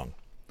Song,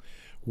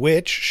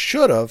 which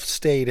should have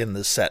stayed in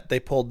the set. They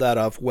pulled that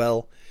off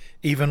well,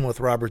 even with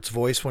Robert's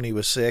voice when he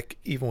was sick,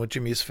 even with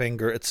Jimmy's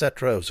finger,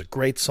 etc. It was a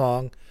great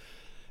song,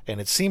 and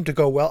it seemed to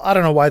go well. I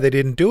don't know why they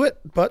didn't do it,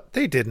 but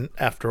they didn't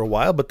after a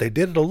while, but they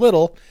did it a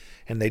little,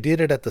 and they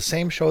did it at the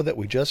same show that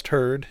we just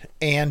heard,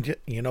 and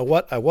you know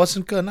what? I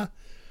wasn't gonna,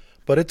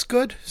 but it's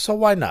good, so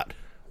why not?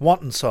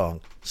 Wanton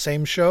Song,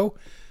 same show,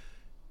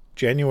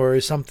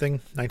 January something,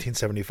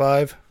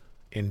 1975.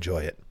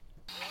 Enjoy it.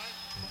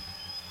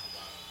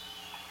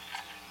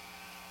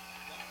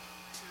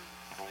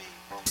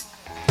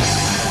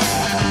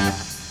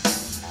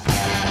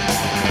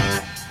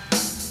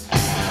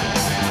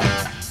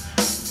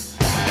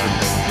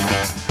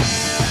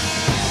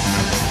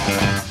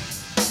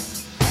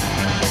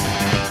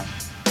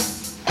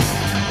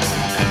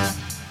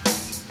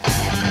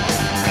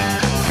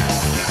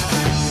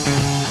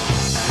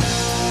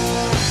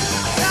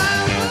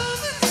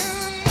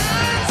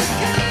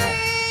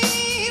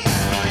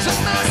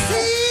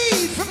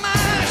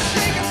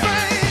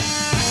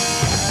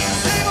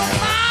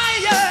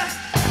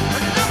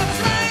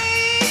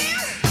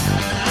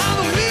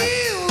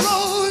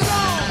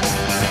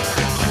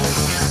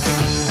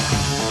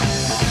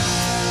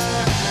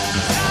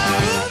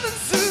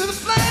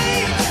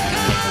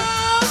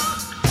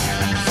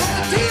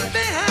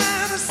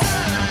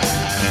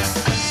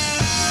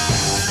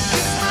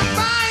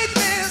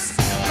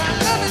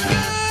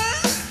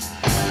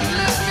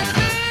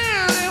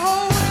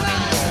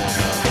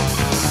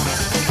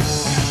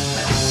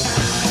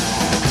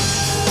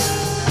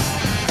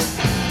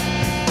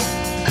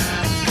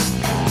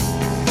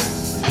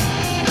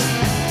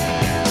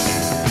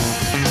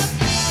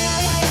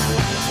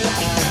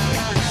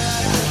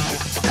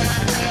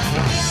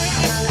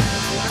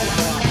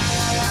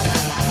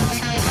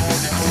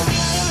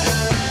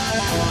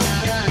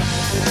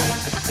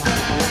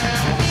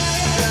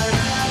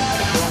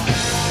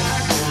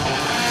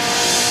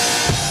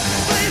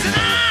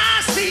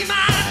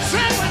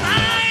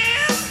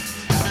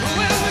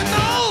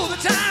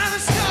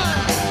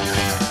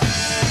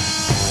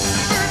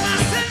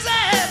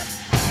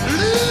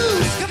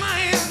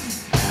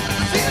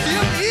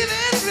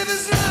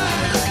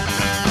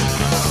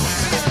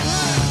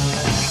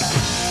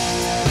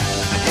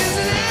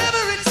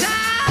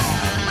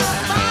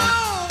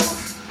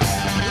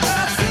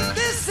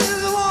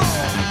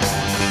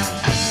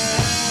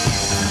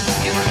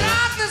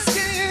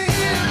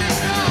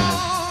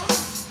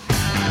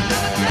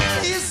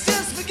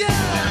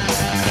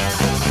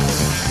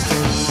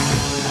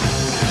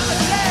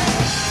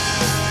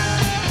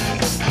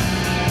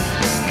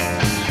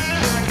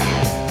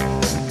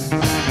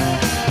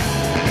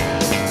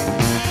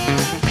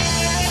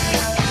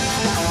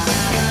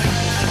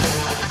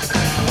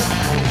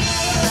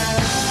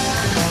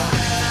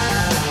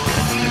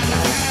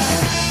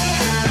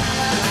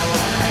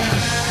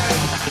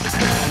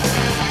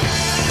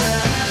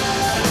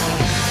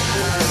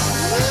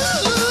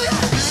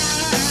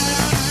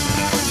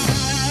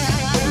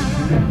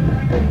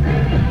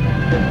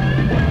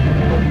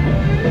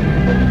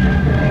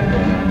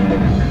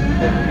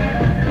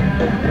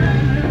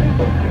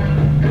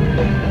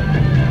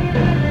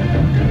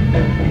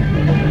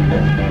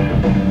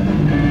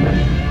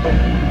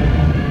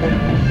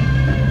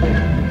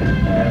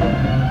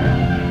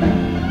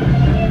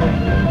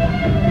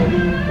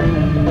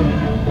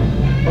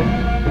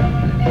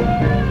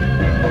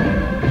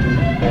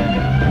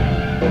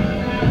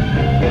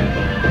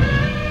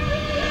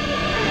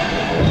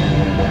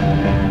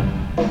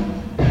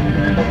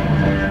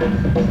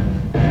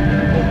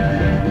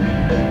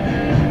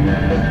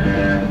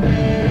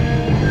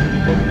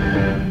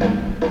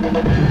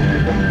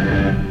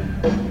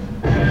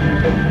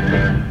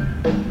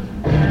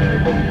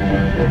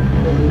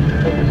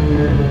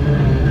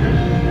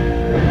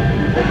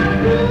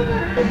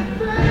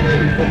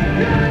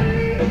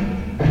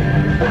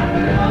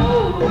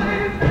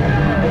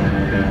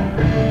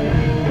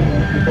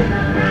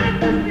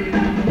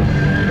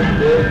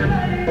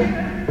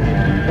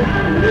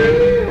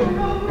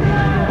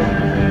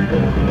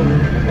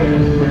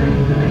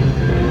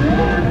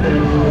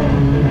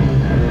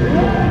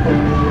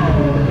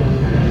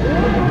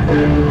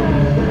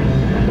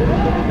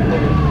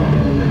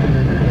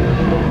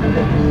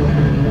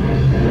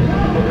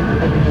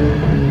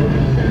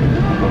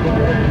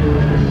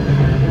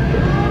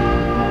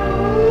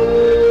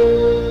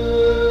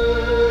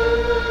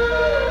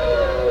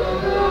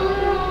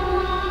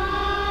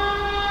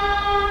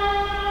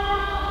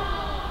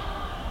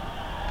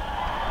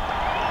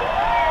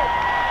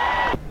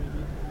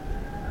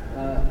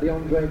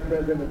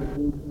 President of the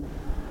group.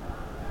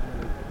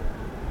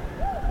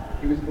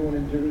 He was born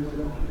in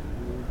Jerusalem.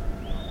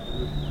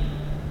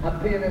 Our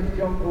pianist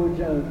John Paul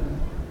Jones.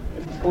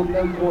 It's called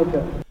No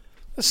Quarter.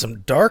 There's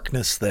some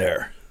darkness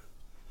there.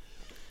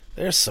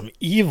 There's some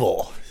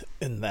evil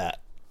in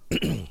that.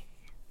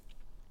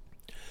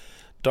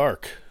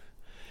 Dark.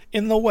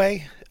 In the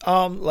way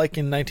Like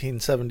in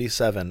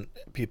 1977,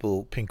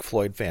 Pink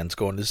Floyd fans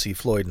going to see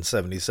Floyd in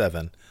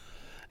 77.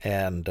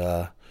 And,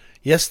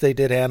 yes, they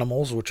did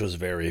Animals, which was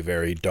very,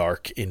 very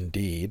dark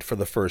indeed for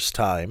the first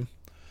time.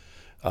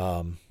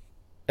 And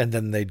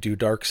then they do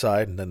Dark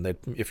Side, and then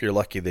if you're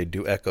lucky, they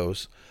do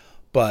Echoes.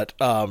 But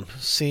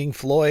seeing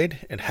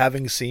Floyd and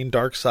having seen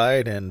Dark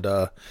Side and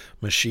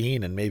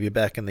Machine and maybe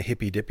back in the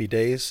hippy dippy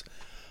days,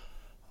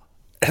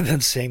 and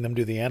then seeing them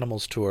do the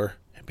Animals tour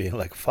and being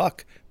like,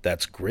 fuck,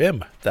 that's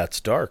grim,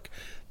 that's dark.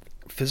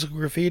 Physical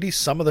Graffiti,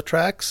 some of the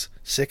tracks,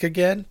 Sick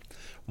Again,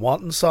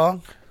 Wanton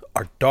Song,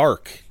 are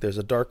dark. There's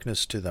a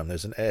darkness to them.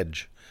 There's an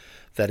edge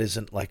that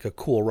isn't like a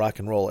cool rock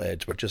and roll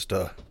edge, but just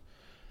a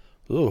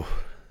little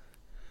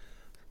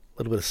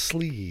bit of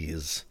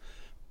sleaze.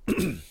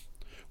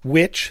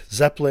 Which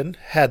Zeppelin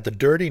had the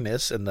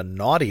dirtiness and the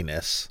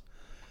naughtiness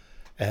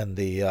and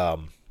the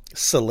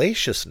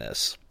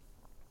salaciousness,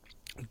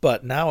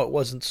 but now it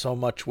wasn't so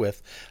much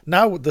with.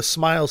 Now the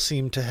smile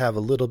seemed to have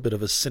a little bit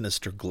of a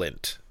sinister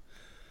glint.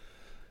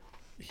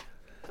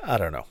 I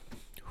don't know.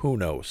 Who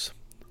knows?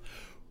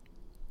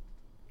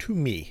 To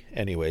me,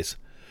 anyways.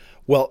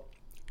 Well,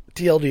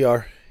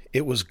 TLDR,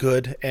 it was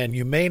good, and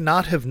you may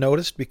not have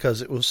noticed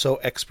because it was so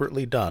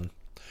expertly done,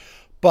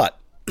 but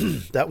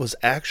that was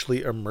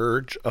actually a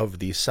merge of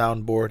the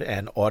soundboard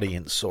and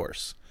audience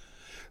source.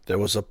 There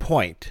was a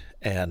point,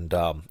 and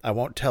I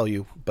won't tell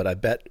you, but I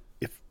bet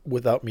if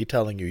without me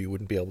telling you, you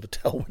wouldn't be able to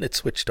tell when it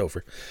switched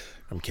over.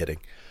 I'm kidding.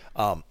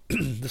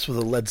 This was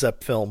a Led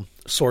Zepp film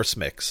source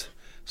mix.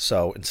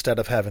 So instead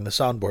of having the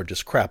soundboard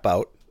just crap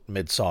out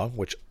mid-song,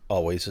 which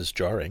always is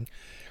jarring,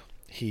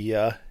 he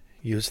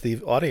used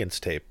the audience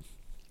tape,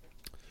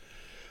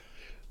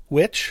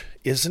 which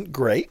isn't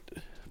great,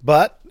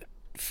 but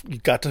you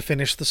got to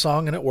finish the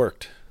song and it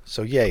worked.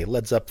 So yay,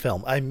 Led Zepp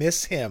film. I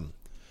miss him.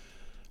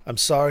 I'm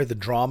sorry, the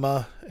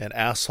drama and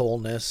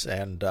assholeness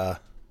and the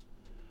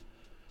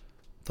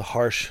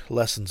harsh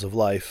lessons of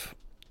life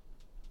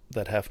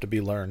that have to be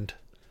learned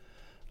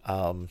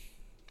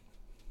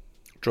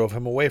drove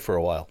him away for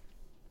a while.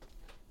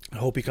 I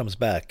hope he comes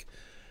back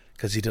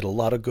because he did a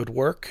lot of good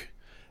work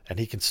and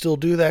he can still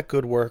do that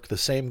good work, the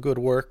same good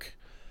work.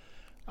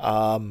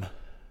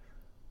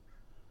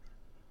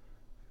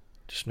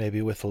 Just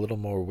maybe with a little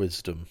more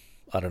wisdom.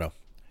 I don't know.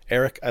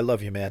 Eric, I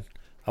love you, man.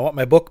 I want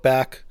my book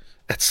back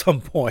at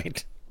some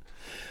point.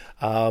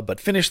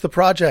 But finish the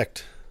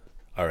project.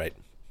 All right.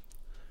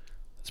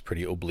 It's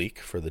pretty oblique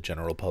for the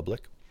general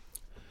public.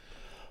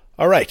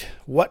 All right.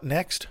 What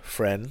next,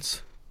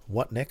 friends?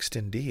 What next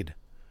indeed?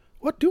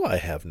 What do I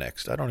have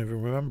next? I don't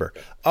even remember.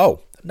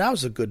 Oh,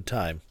 now's a good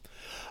time.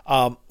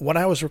 When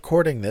I was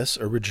recording this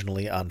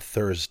originally on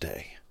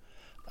Thursday,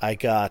 I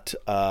got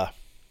a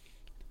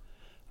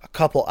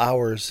couple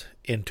hours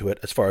into it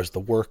as far as the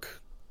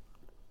work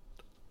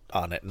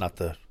on it, not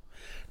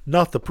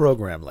the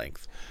program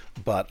length,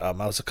 but I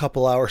was a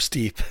couple hours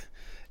deep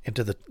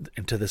into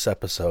this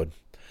episode,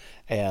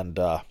 and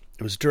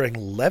it was during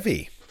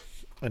Levy.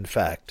 In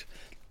fact,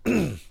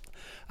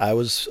 I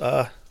was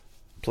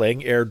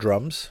playing air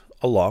drums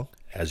along,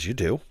 as you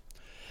do,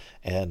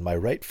 and my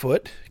right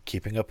foot,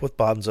 keeping up with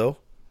Bonzo,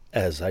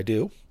 as I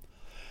do,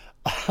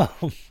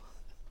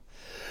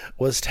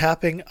 was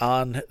tapping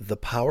on the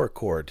power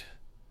cord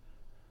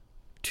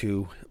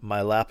to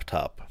my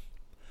laptop.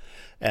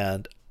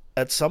 And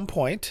at some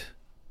point,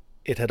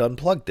 it had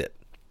unplugged it.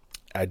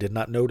 I did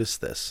not notice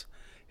this.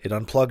 It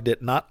unplugged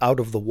it not out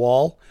of the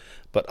wall,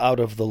 but out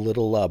of the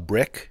little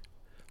brick.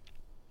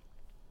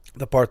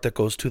 The part that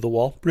goes to the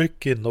wall.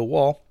 Brick in the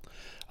wall.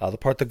 The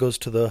part that goes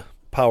to the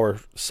power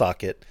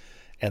socket,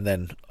 and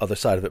then other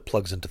side of it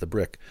plugs into the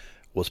brick,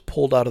 was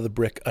pulled out of the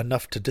brick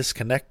enough to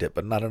disconnect it,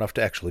 but not enough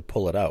to actually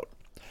pull it out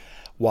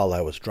while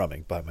I was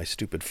drumming by my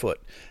stupid foot.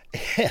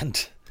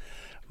 And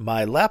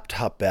my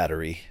laptop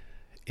battery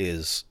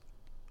is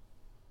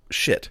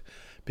shit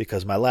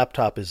because my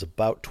laptop is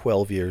about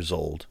 12 years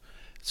old.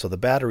 So the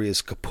battery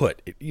is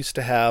kaput. It used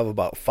to have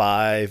about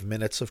 5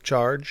 minutes of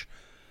charge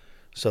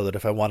so that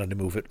if I wanted to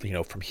move it,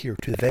 from here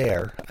to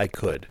there, I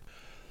could.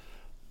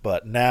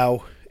 But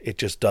now it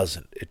just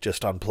doesn't. It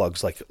just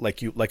unplugs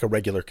like a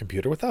regular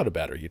computer without a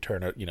battery. You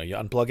turn it, you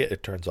unplug it,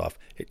 it turns off.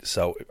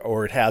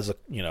 Or it has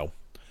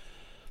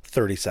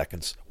 30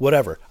 seconds,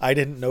 whatever. I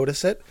didn't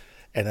notice it,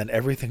 and then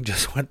everything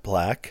just went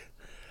black.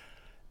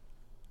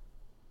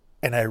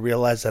 And I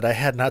realized that I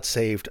had not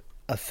saved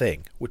a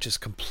thing, which is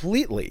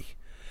completely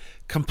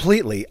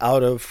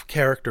out of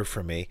character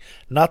for me.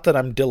 Not that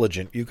I'm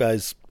diligent. You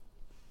guys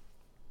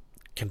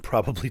can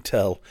probably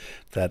tell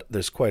that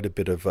there's quite a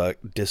bit of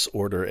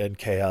disorder and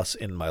chaos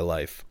in my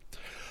life.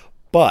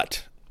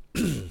 But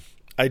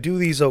I do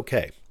these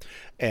okay.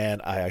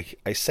 And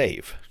I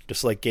save,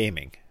 just like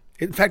gaming.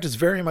 In fact, it's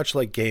very much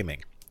like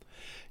gaming.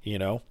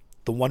 The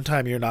one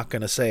time you're not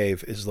going to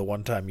save is the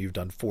one time you've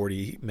done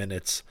 40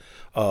 minutes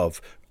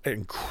of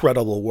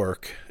incredible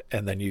work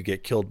and then you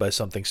get killed by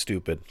something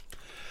stupid.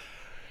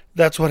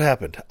 That's what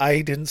happened.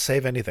 I didn't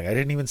save anything. I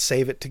didn't even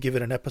save it to give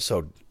it an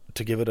episode,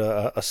 to give it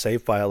a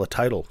save file, a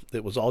title.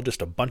 It was all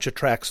just a bunch of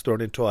tracks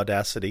thrown into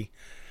Audacity.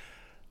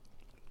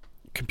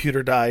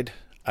 Computer died.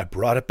 I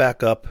brought it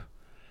back up.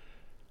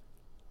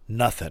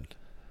 Nothing.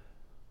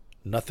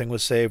 Nothing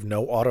was saved.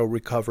 No auto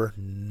recover.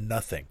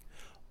 Nothing.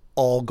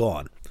 All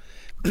gone.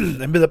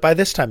 And by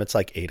this time, it's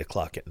like 8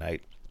 o'clock at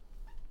night.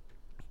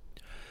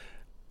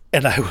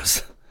 And I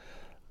was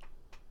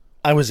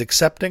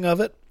accepting of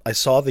it. I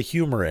saw the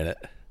humor in it.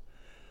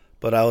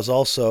 But I was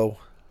also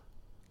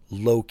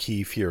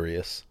low-key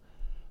furious.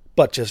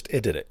 But just,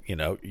 it did it.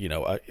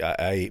 I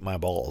ate my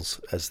balls,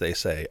 as they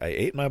say. I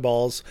ate my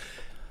balls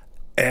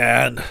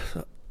and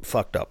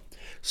fucked up.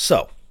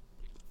 So,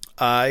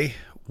 I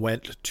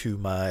went to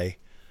my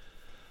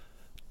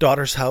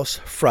daughter's house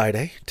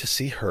Friday to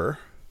see her.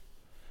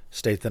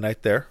 Stayed the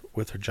night there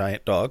with her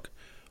giant dog.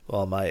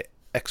 While my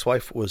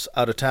ex-wife was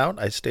out of town,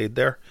 I stayed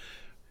there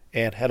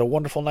and had a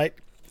wonderful night.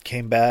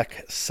 Came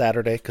back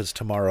Saturday because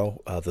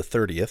tomorrow, the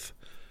 30th,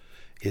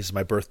 is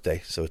my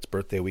birthday. So it's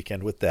birthday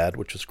weekend with Dad,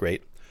 which was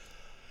great.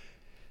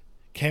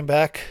 Came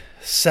back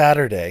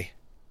Saturday,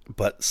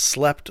 but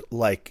slept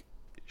like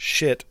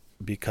shit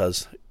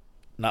because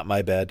not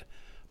my bed.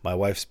 My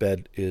wife's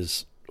bed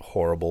is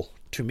horrible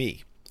to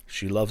me.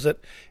 She loves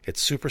it.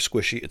 It's super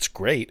squishy. It's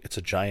great. It's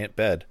a giant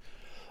bed.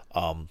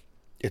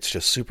 It's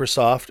just super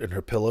soft, and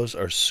her pillows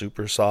are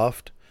super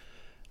soft.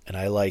 And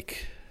I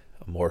like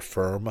a more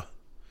firm,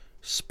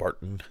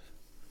 Spartan,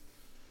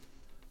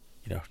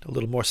 a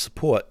little more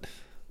support.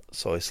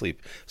 So I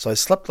sleep. So I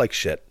slept like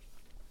shit.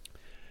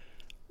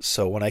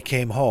 So when I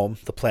came home,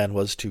 the plan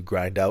was to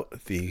grind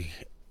out the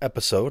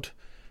episode,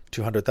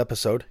 200th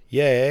episode,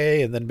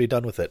 yay, and then be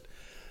done with it.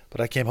 But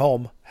I came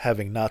home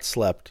having not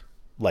slept,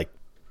 like,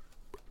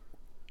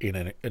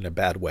 in a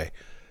bad way.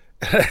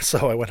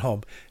 So I went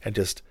home and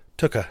just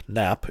took a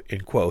nap,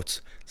 in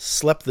quotes,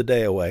 slept the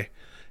day away,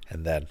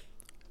 and then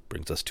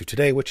brings us to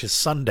today, which is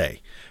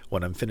Sunday,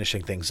 when I'm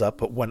finishing things up.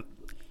 But when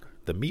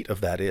the meat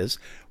of that is,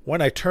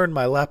 when I turned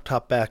my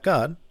laptop back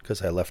on,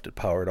 because I left it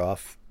powered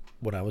off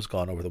when I was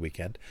gone over the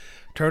weekend,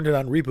 turned it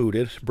on,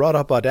 rebooted, brought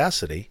up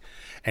Audacity,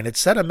 and it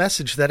said a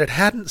message that it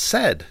hadn't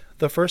said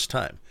the first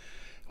time,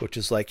 which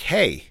is like,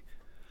 hey,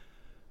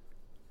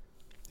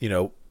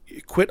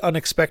 quit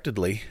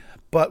unexpectedly,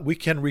 but we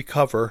can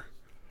recover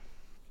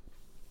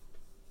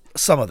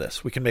some of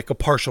this. We can make a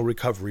partial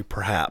recovery,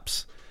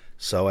 perhaps.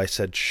 So I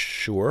said,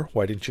 sure,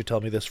 why didn't you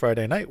tell me this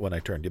Friday night when I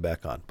turned you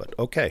back on? But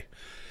okay.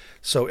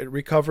 So it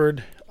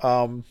recovered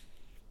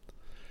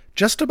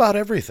just about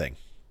everything.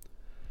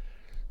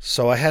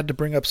 So I had to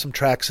bring up some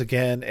tracks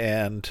again,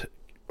 and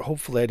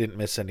hopefully I didn't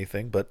miss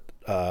anything, but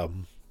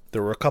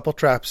there were a couple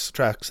tracks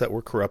that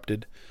were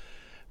corrupted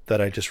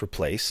that I just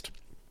replaced,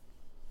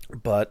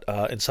 but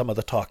in some of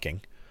the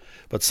talking.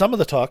 But some of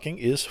the talking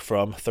is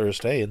from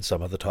Thursday, and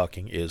some of the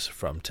talking is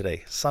from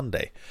today,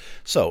 Sunday.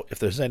 So if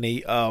there's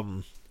any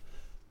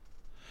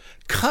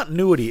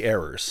continuity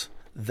errors,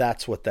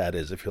 that's what that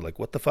is. If you're like,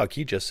 what the fuck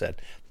he just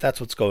said,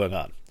 that's what's going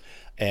on.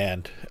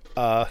 And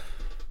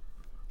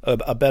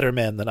a better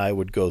man than I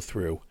would go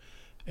through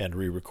and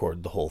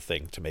re-record the whole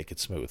thing to make it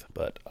smooth.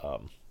 But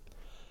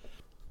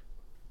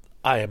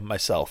I am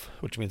myself,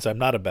 which means I'm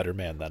not a better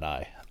man than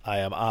I. I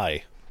am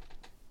I.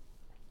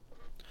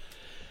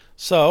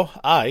 So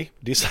I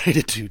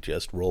decided to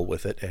just roll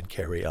with it and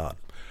carry on.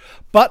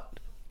 But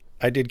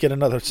I did get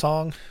another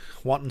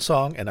wanting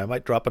song, and I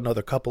might drop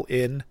another couple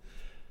in.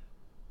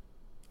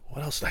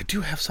 What else? I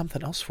do have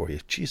something else for you.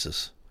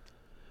 Jesus.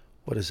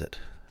 What is it?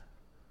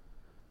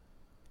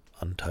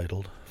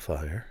 Untitled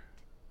Fire.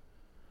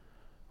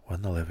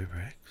 When the Levee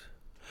Breaks.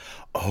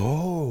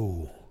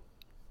 Oh.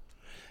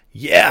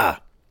 Yeah.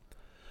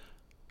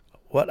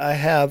 What I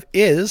have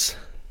is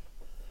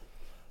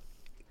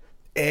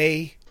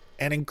an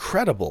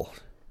incredible,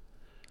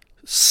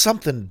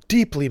 something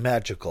deeply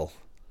magical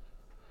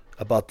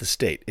about the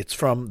state. It's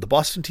from the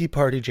Boston Tea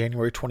Party,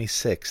 January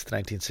 26th,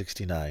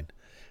 1969.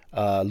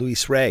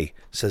 Luis Ray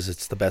says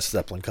it's the best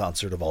Zeppelin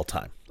concert of all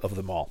time, of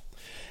them all.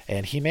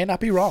 And he may not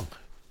be wrong.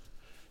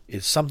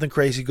 There's something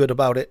crazy good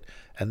about it.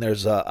 And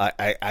there's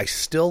I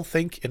still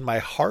think in my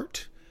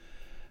heart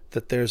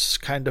that there's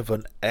kind of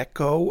an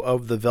echo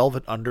of the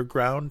Velvet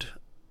Underground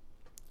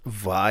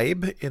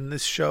vibe in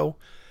this show,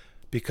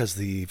 because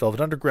the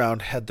Velvet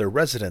Underground had their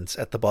residence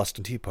at the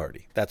Boston Tea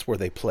Party. That's where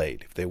they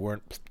played. If they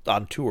weren't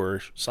on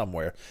tour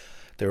somewhere,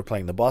 they were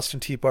playing the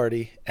Boston Tea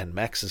Party and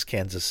Max's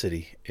Kansas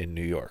City in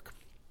New York.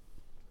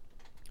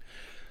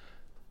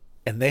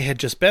 And they had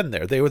just been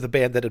there. They were the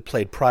band that had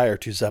played prior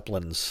to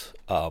Zeppelin's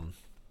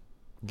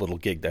little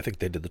gig. I think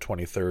they did the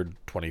 23rd,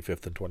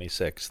 25th, and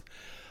 26th.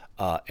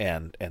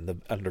 And the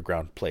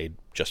Underground played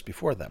just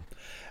before them.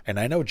 And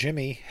I know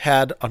Jimmy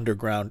had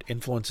Underground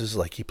influences,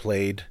 like he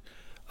played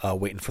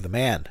Waiting for the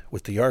Man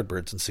with the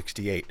Yardbirds in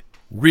 68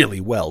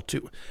 really well,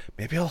 too.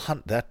 Maybe I'll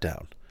hunt that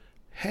down.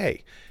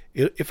 Hey,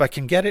 if I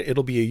can get it,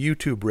 it'll be a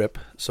YouTube rip,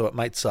 so it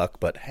might suck,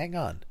 but hang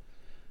on,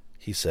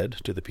 he said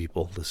to the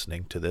people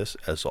listening to this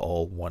as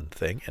all one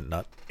thing and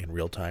not in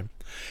real time.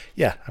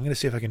 Yeah, I'm going to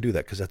see if I can do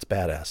that, because that's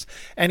badass.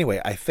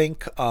 Anyway, I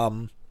think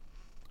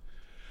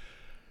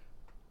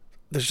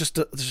there's just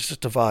a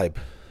vibe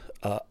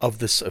of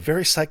this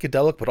very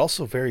psychedelic but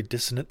also very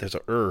dissonant. There's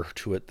a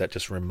to it that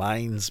just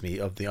reminds me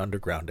of the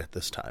Underground at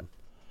this time.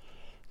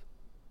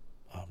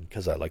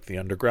 Because I like the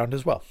Underground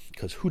as well.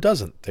 Because who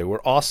doesn't? They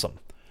were awesome.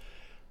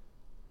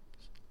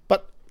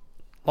 But,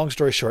 long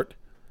story short,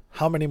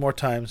 how many more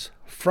times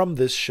from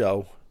this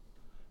show,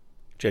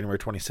 January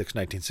 26,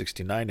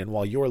 1969, and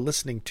while you're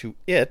listening to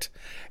it,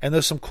 and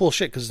there's some cool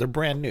shit because they're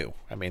brand new.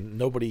 I mean,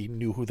 nobody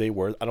knew who they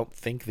were. I don't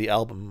think the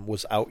album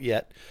was out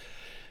yet.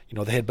 You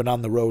know, they had been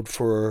on the road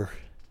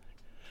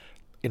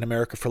in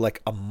America for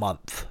like a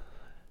month.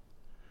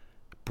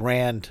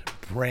 Brand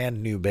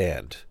new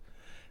band.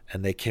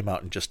 And they came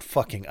out and just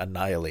fucking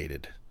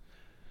annihilated.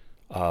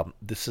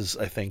 This is,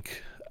 I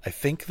think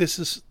this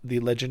is the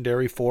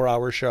legendary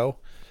 4-hour show,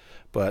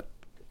 but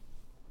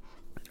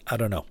I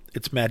don't know.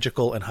 It's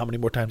magical, and how many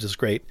more times is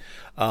great.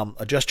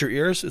 Adjust your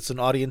ears. It's an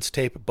audience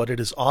tape, but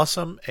it is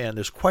awesome, and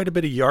there's quite a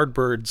bit of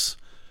Yardbirds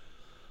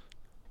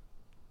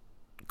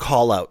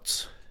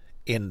call-outs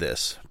in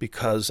this,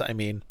 because, I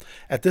mean,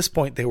 at this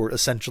point, they were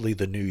essentially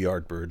the new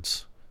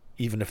Yardbirds.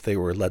 Even if they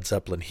were Led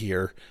Zeppelin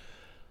here,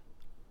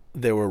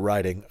 they were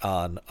riding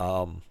on,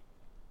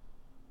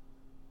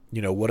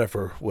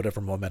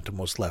 whatever momentum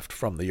was left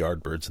from the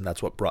Yardbirds, and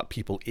that's what brought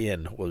people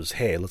in, was,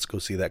 hey, let's go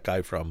see that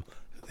guy from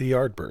the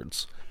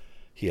Yardbirds.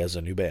 He has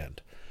a new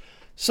band.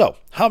 So,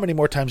 how many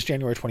more times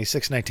January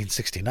 26,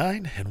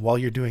 1969? And while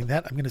you're doing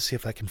that, I'm going to see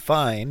if I can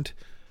find,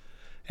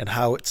 and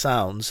how it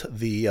sounds,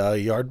 the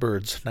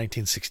Yardbirds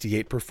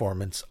 1968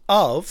 performance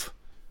of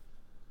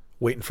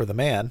Waiting for the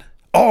Man.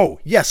 Oh,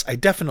 yes, I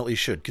definitely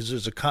should, because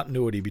there's a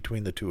continuity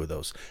between the two of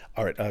those.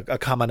 All right, a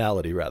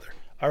commonality, rather.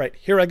 All right,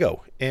 here I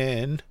go.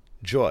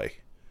 Enjoy.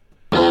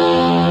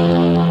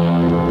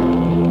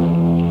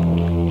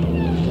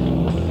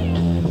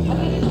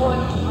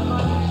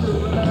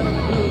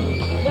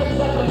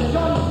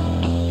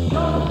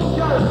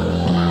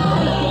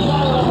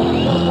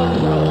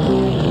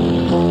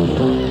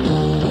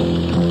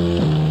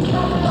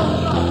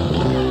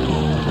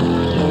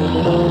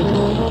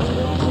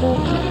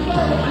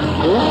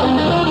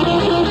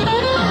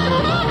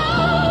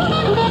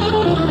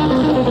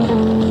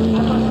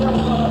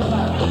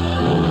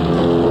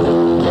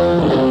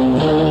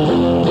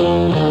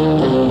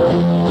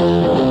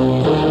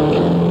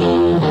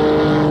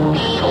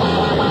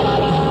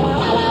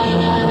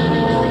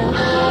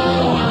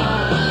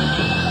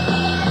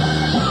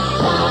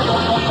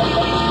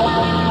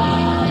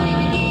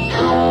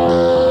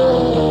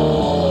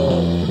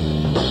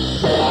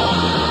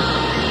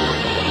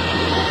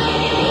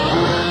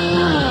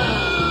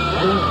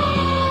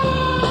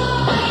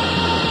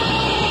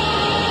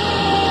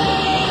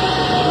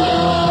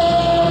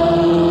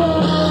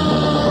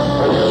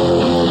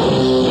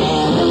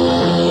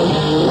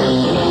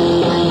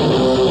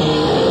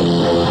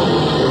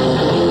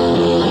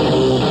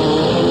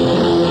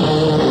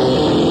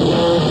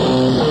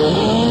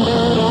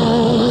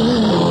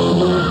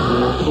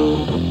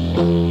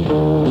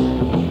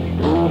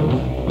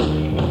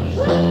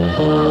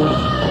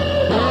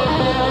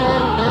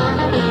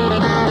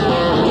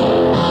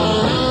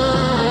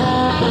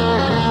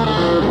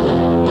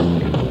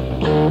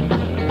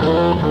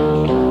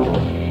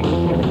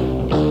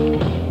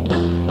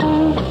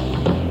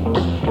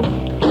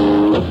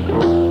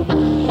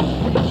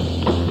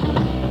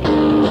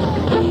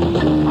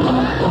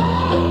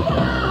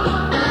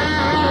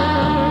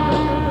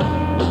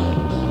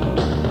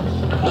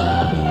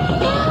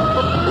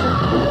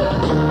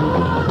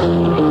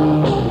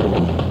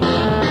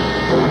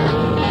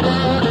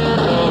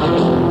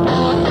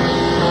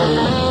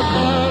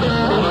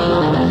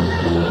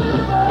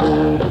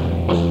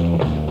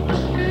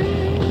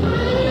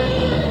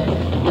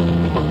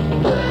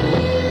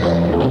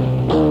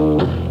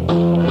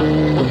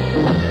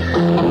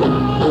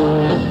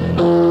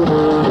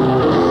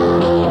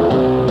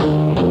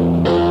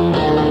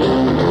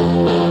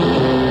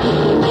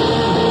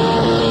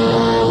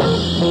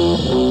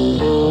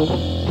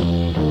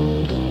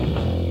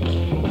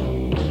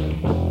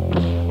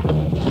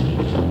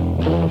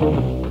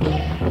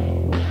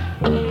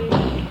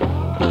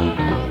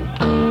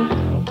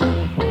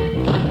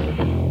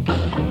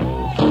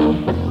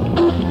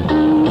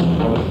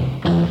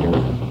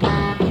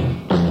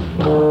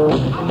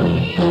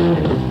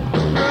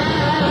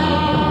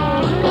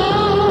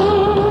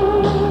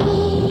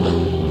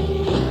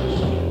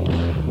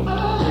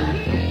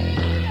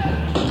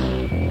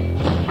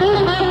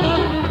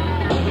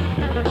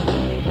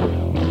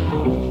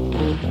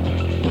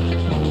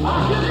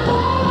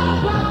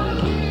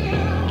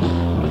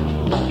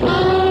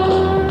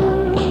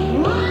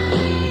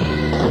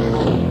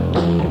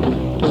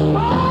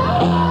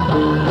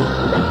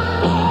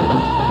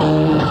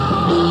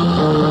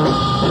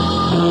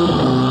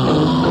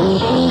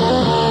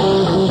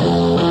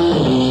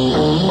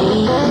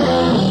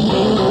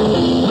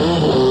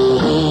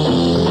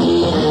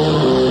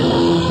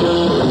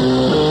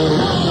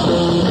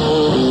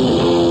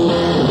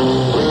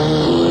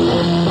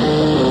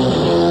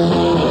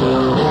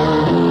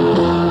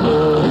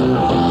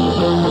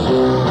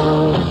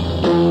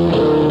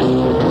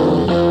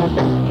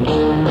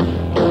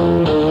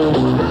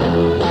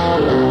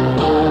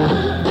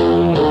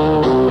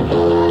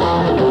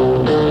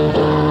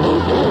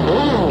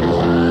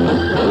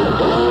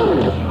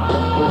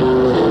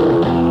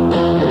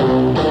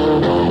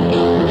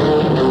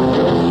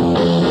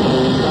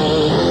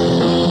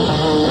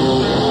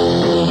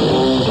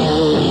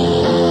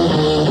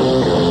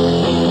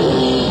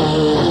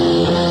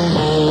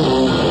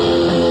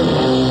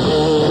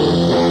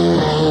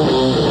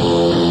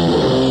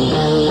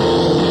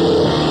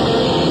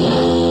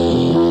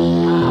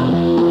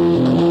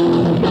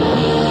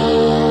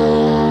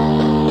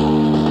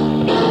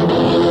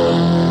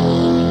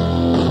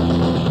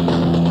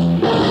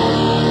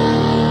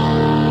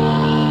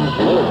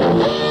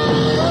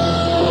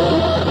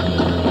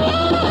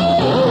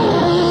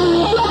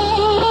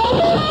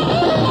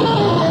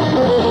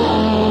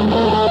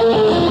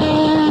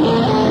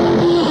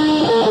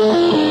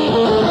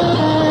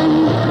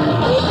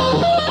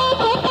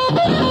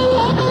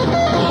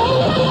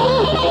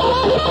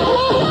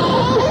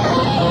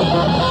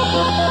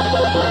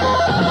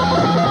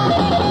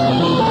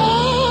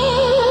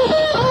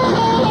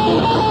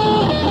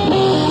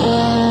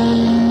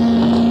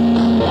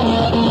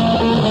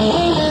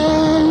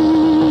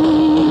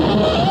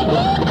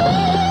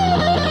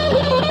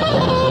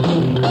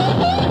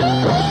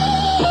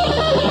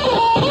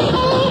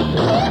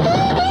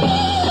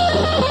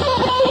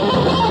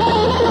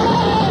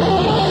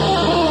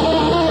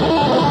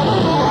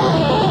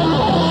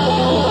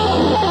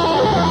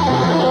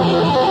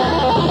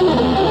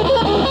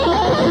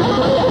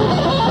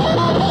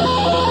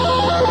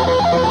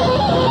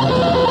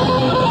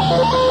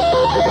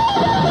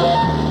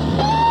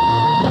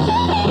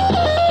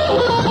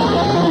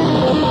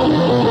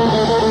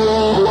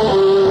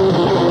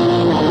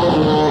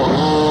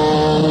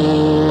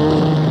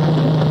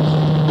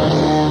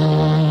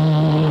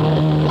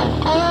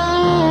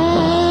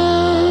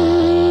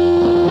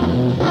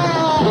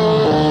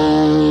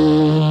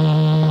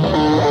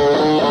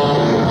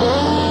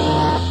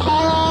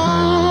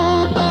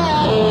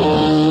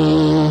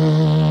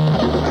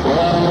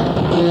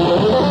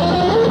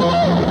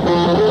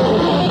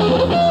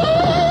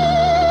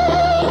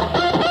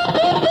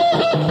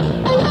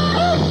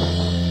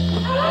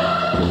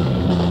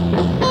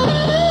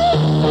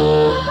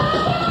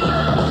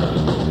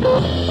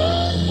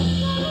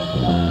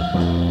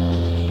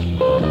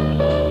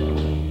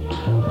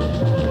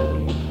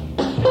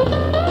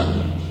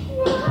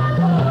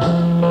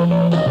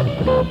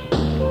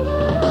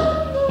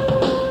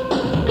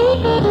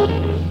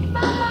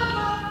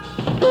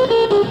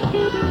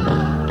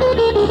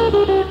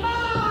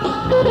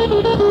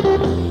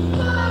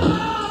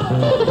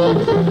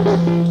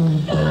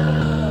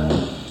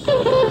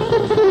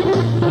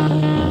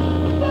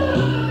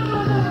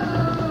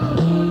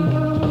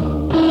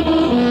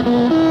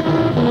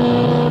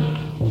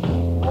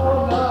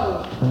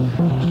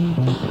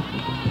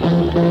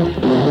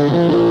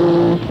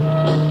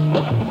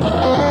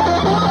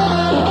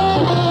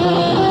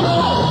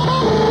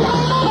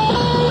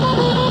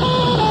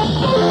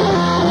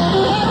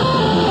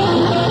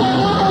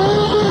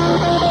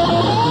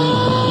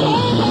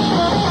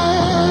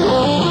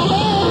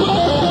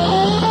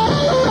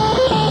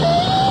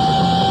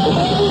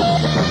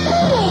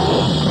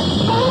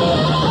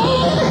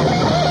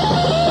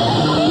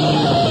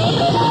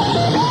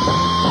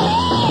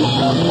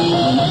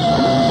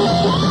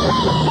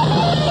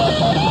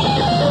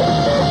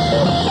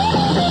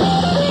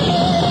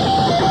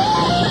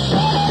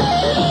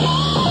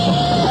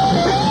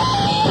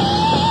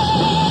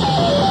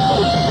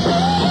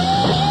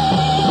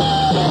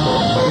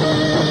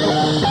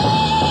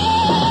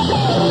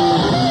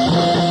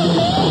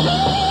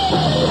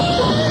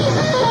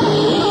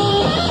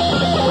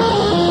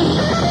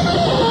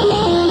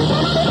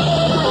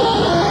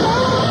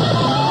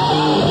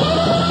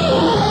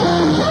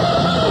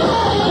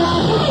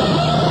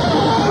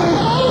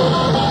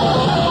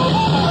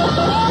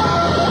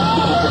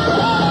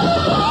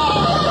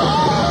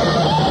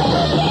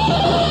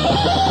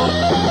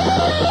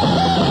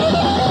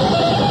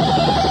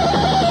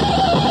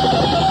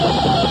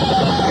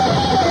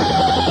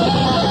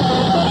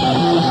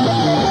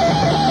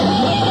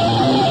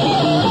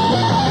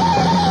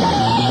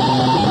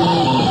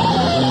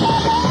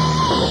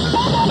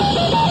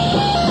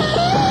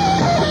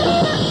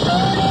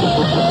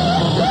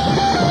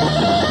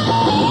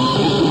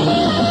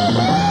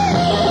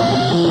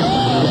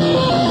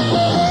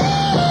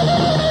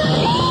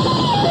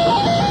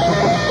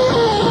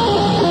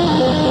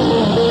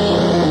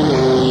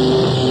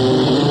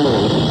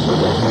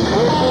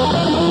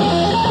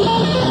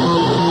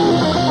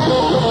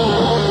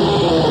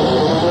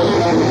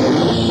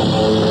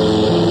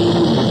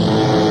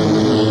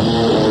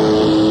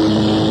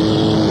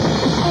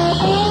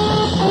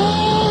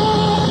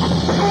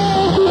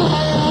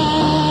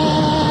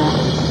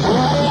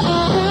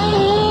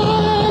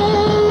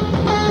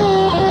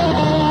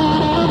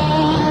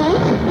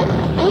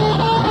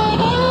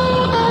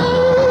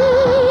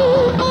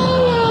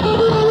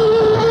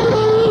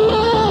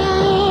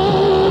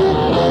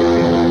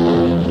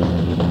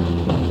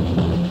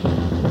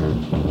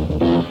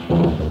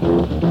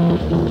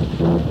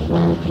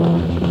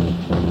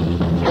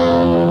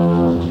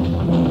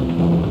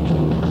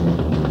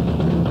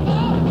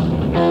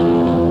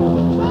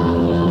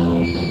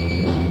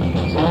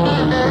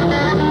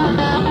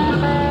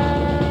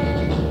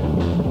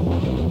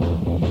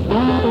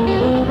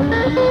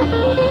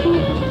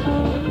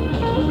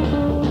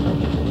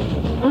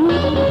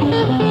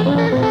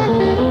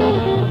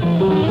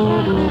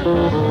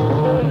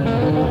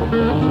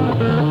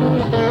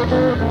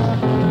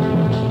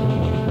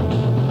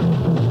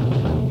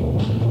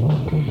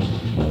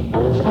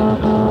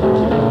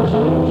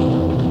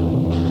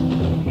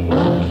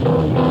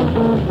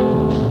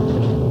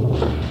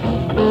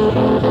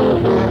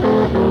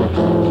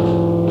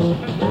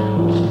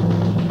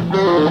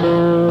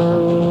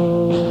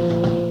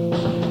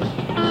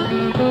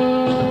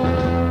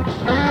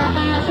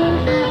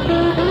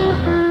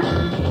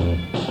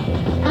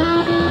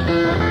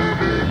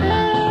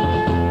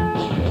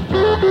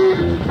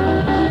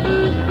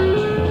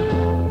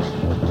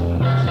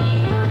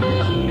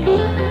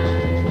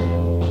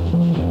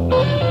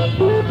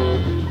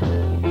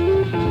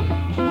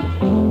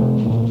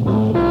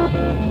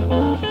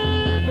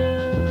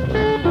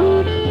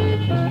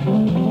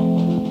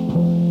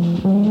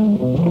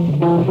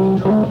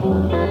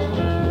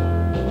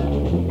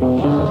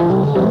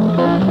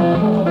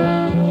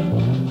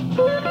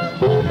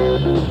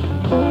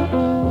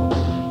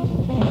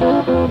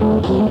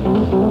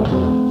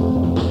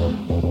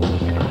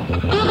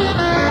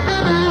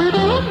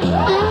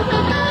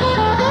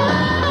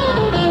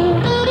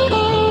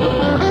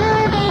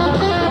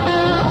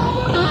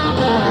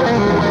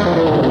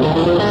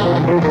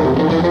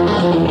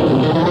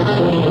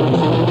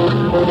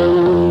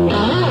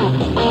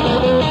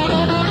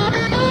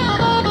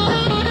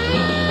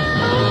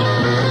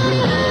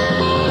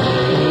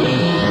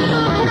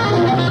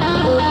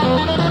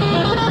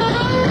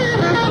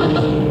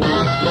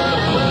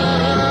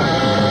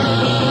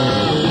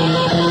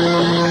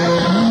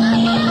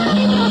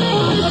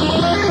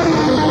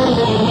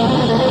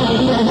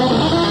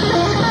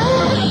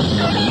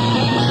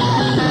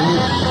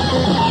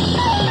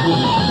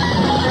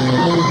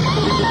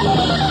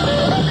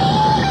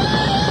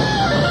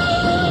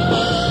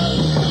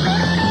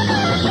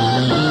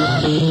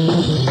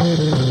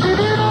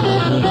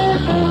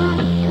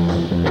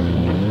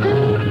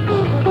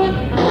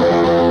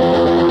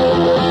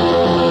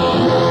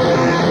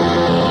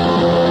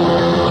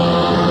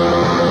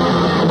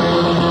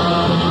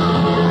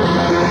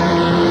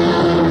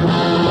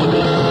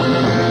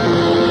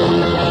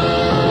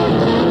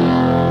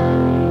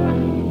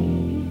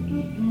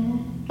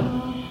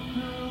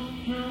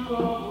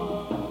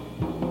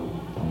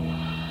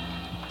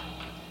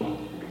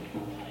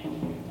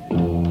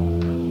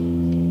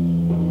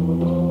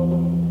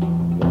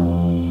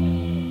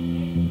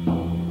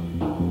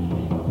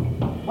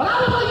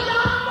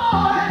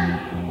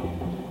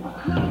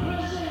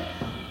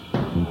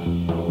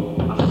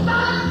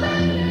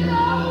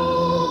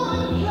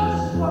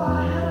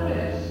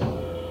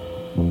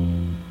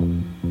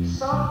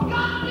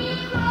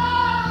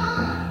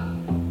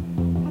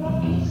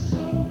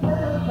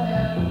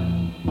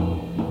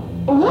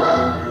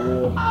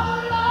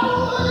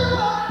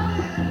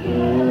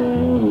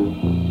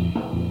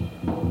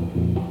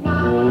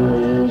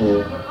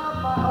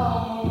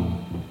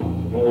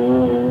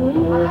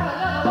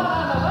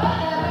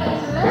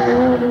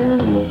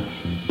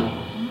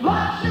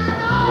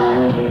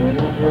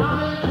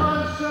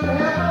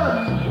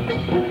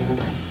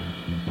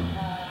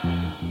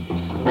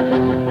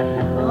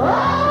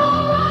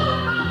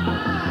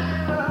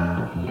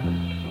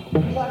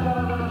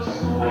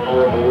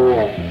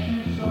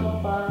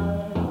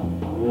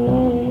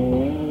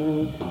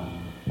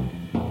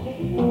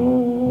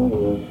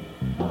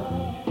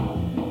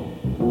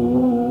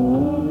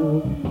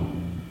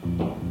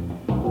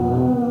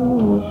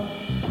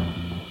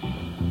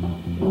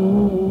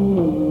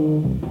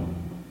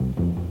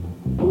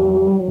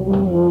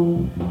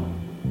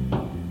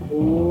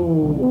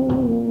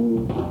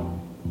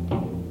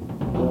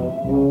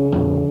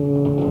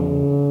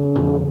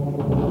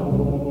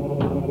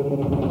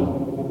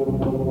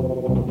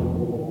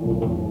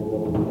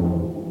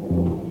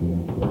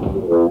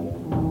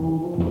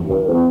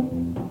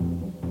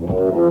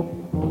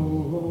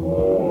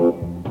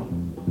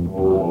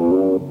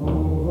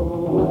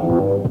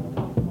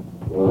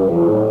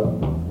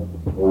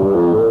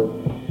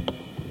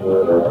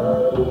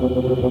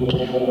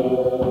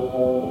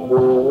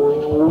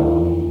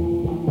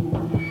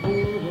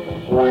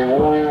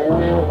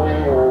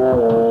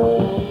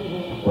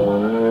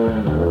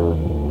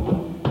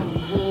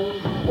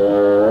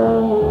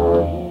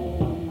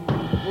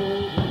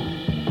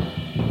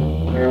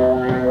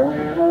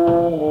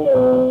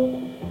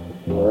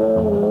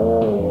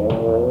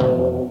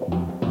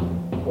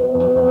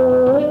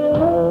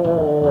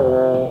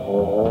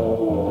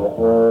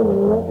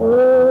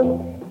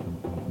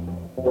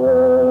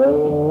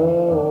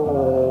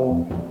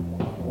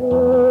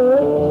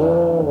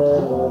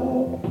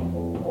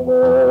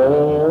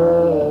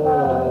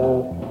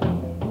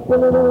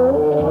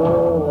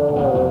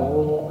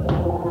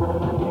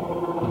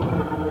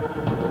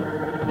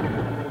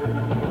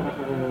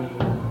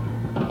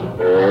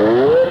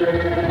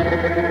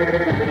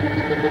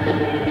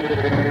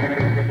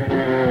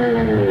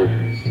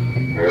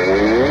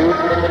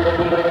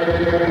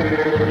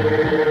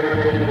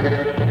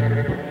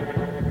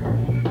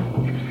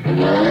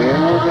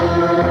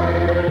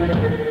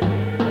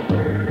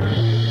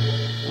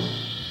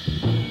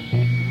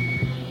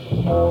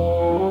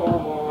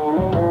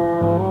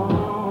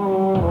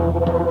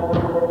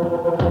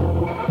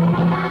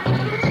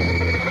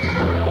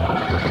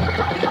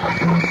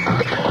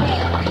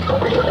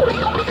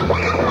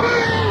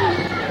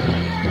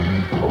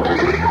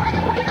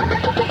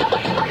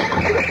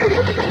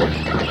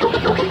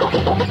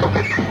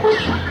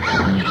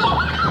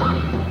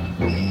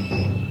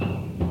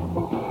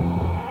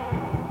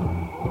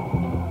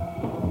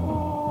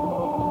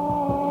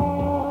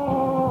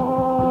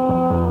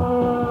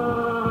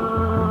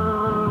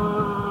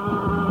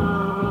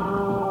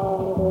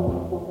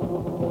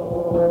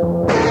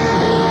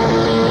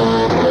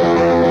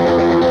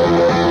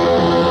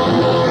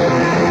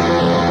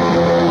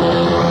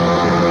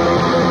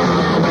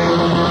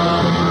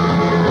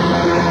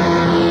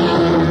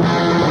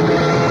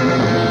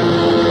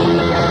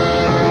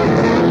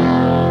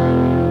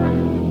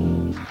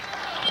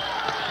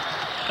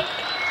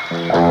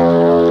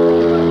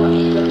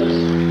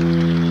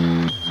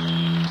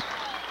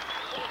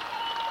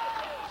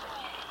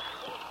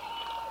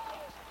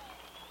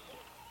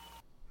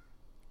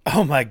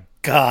 Oh my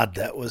God,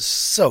 that was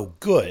so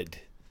good.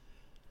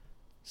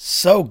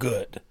 So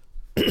good.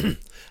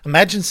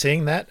 Imagine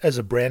seeing that as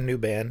a brand new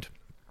band,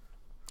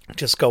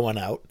 just going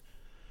out.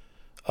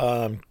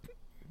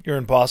 You're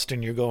in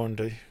Boston. You're going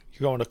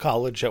to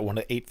college at one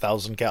of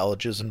 8,000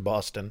 colleges in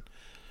Boston.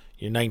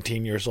 You're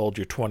 19 years old.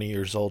 You're 20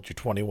 years old. You're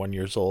 21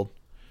 years old,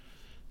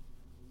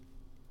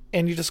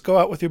 and you just go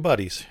out with your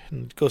buddies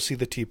and go see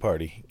the Tea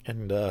Party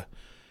and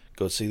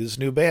go see this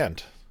new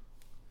band.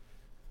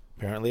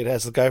 Apparently, it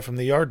has the guy from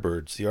the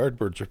Yardbirds. The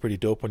Yardbirds were pretty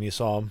dope when you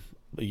saw them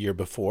a year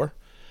before.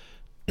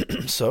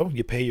 So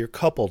you pay your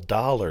couple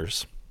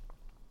dollars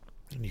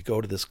and you go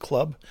to this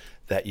club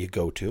that you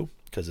go to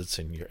because it's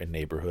in your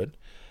neighborhood,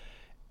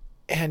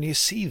 and you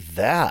see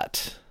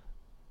that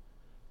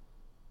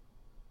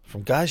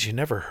from guys you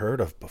never heard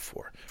of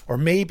before. Or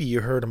maybe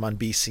you heard them on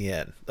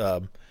BCN.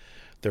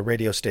 The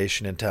radio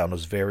station in town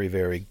was very,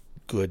 very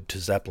good to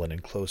Zeppelin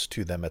and close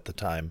to them at the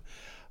time.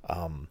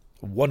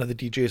 One of the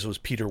DJs was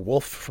Peter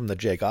Wolf from the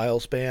Jag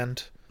Isles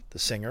band, the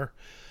singer.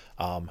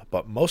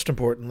 But most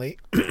importantly,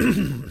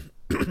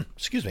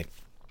 excuse me,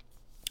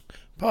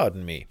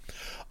 pardon me,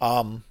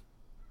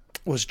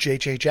 was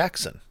J.J.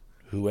 Jackson,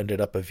 who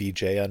ended up a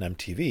VJ on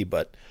MTV,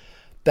 but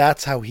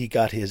that's how he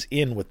got his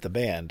in with the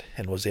band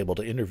and was able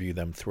to interview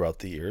them throughout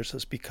the years,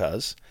 is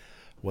because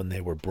when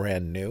they were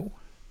brand new,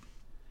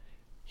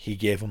 he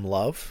gave them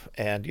love.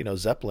 And,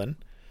 Zeppelin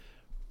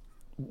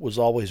was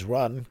always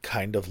run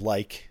kind of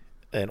like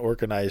an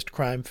organized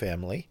crime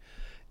family.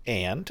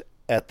 And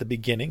at the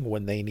beginning,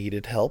 when they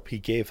needed help, he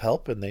gave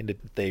help, and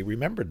they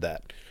remembered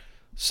that.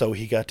 So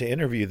he got to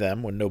interview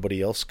them when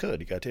nobody else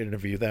could. He got to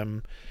interview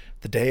them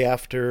the day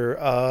after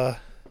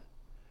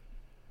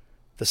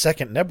the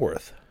second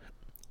Nebworth,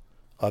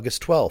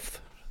 August 12th,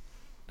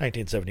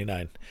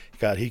 1979.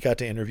 He got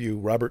to interview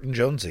Robert and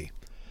Jonesy.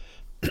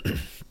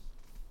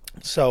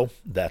 So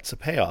that's a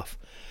payoff.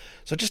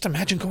 So just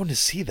imagine going to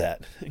see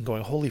that and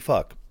going, holy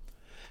fuck.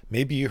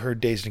 Maybe you heard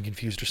Dazed and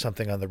Confused or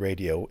something on the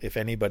radio. If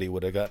anybody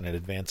would have gotten an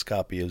advanced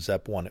copy of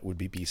Zep 1, it would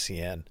be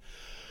BCN.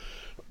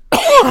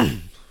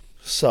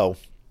 So,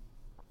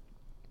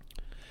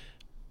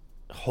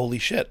 holy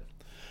shit.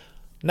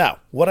 Now,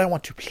 what I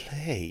want to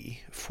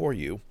play for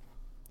you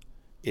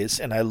is,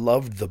 and I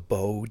loved the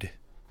Bode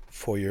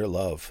for Your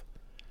Love.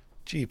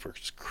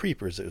 Jeepers,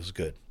 creepers, it was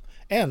good.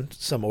 And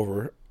some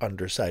over,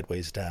 under,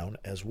 sideways, down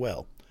as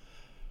well.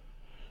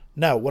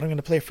 Now, what I'm going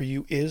to play for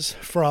you is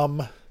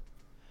from,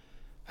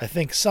 I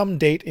think, some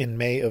date in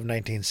May of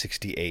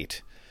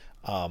 1968.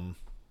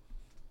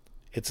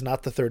 It's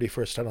not the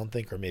 31st, I don't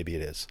think, or maybe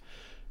it is.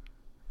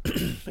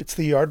 It's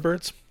the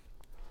Yardbirds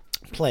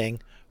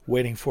playing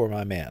Waiting for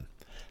My Man.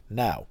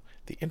 Now,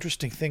 the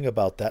interesting thing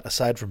about that,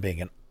 aside from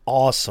being an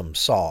awesome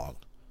song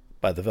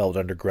by the Velvet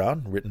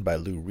Underground, written by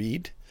Lou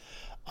Reed,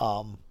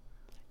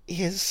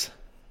 is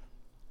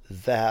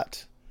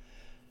that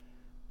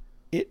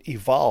it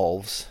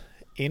evolves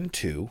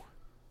into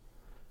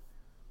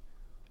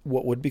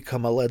what would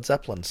become a Led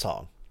Zeppelin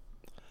song.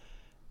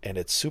 And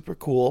it's super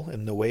cool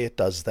in the way it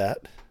does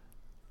that.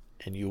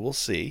 And you will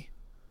see,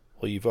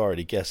 well, you've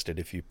already guessed it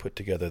if you put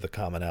together the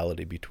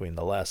commonality between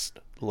the last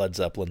Led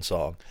Zeppelin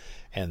song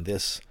and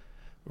this.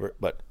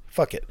 But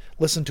fuck it.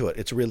 Listen to it.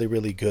 It's really,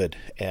 really good.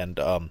 And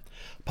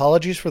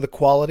apologies for the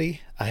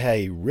quality.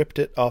 I ripped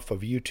it off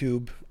of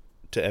YouTube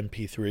to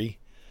MP3.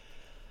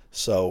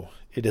 So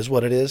it is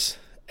what it is.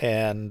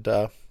 And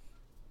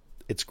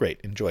it's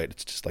great. Enjoy it.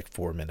 It's just like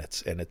 4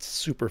 minutes. And it's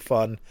super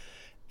fun.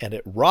 And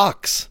it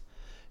rocks.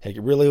 And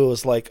it really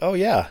was like, oh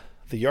yeah,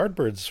 the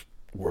Yardbirds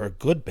were a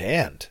good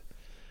band.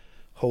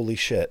 Holy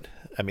shit.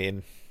 I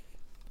mean,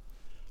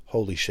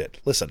 holy shit.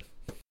 Listen.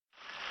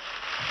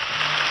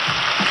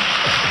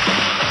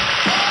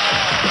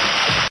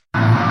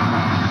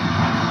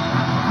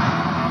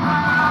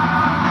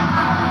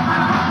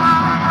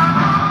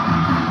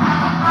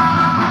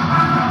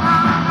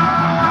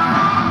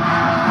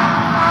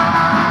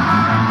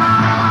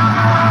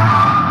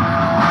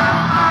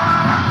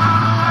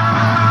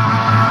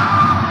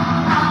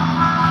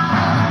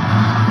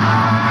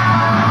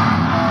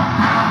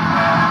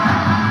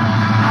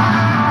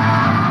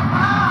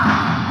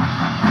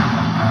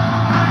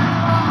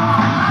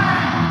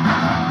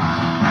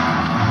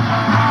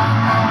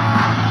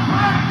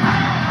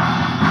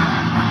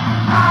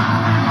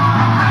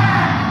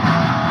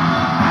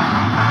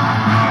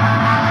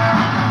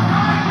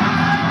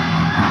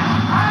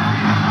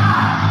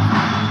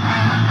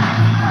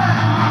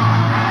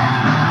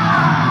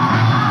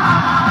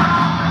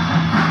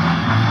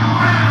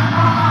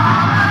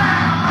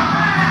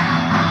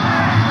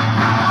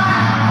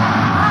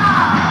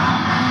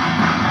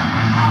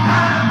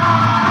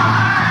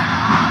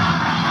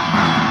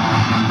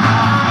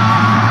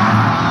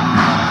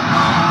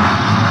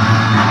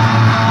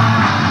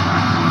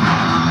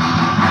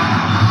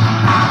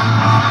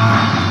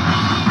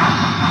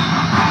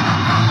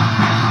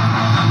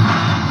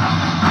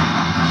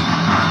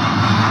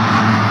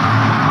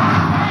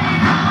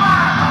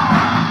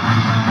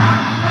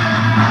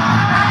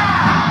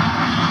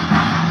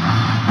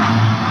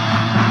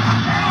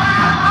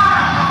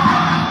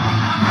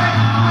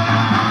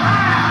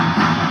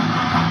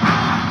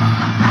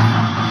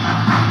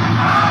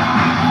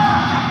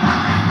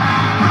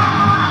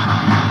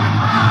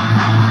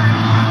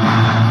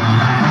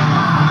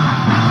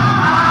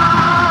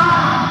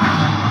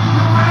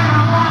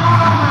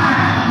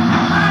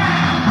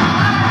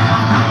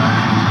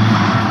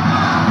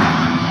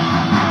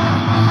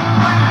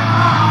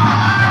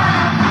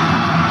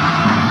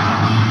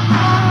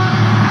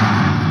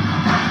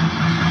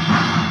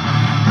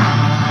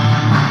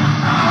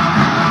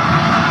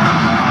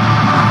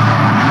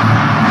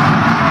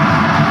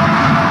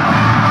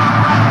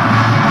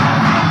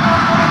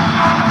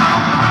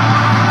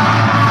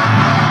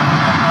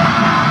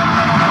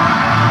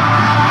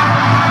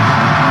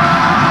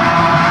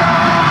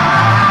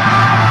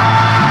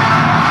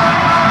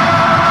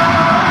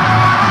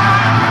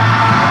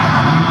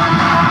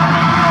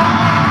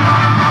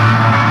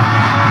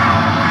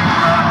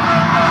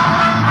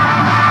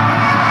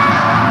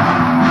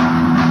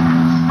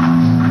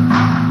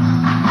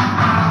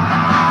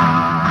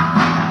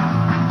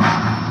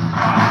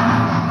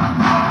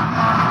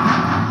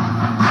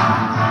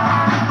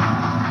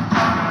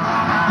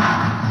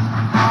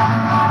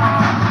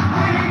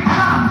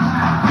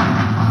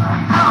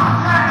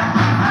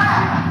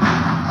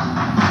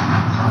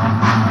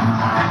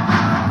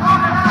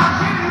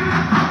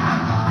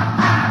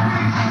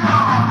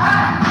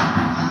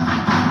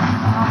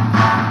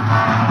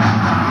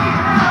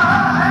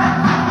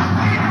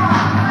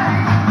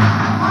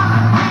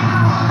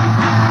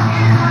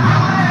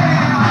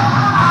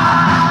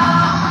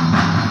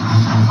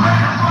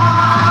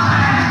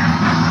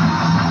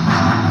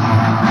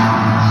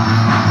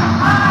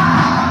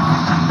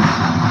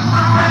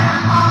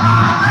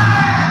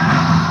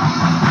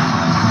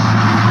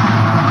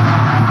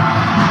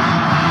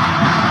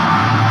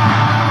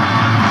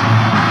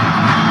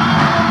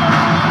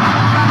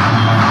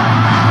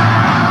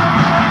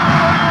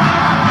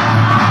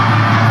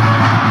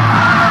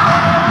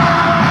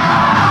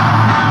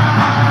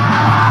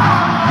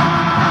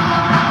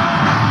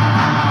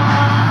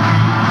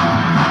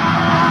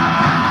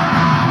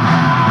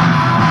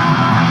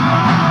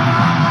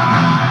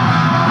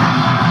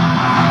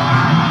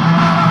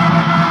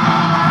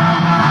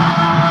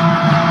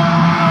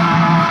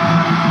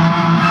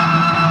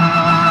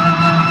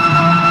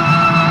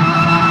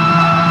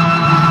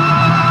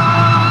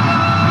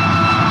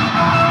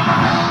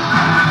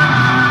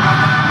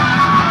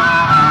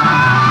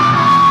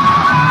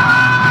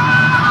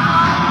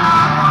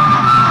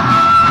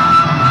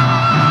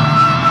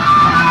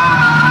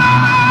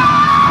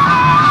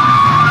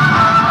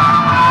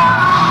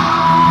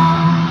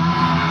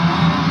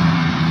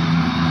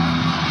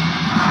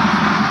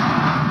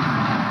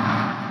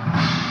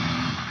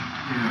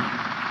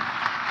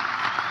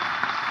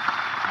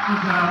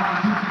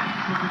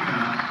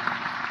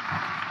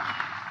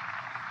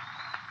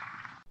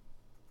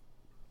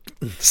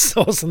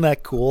 So wasn't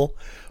that cool?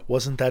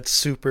 Wasn't that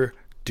super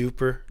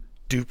duper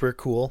duper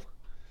cool?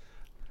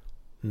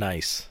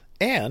 Nice.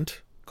 And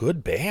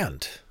good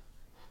band.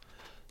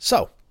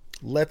 So,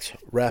 let's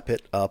wrap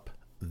it up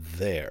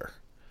there.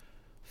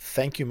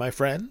 Thank you, my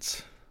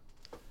friends.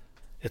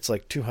 It's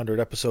like 200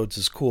 episodes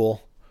is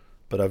cool,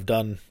 but I've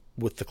done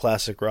with the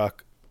classic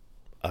rock,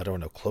 I don't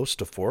know, close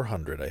to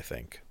 400, I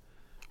think,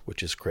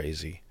 which is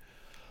crazy.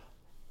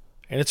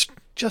 And it's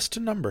just a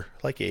number,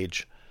 like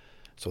age.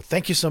 So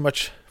thank you so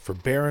much for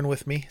bearing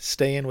with me,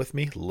 staying with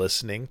me,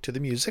 listening to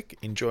the music,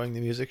 enjoying the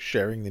music,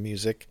 sharing the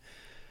music,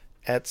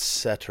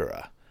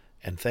 etc.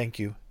 And thank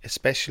you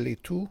especially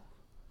to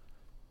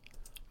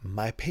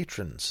my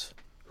patrons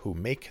who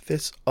make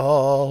this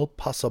all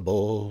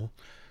possible.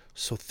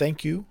 So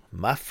thank you,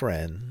 my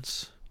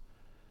friends.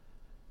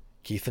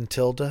 Keith and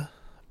Tilda,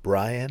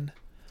 Brian,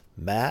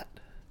 Matt,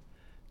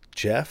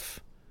 Jeff,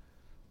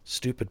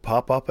 stupid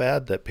pop-up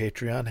ad that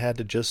Patreon had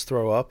to just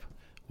throw up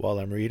while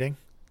I'm reading.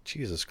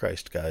 Jesus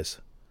Christ, guys.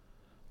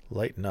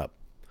 Lighten up.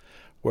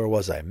 Where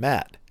was I?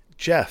 Matt,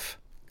 Jeff,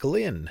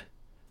 Glynn,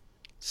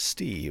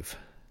 Steve,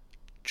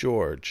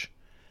 George,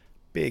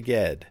 Big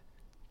Ed,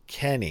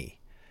 Kenny,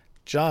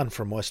 John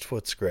from West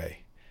Footscray,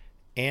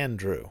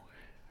 Andrew,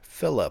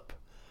 Philip,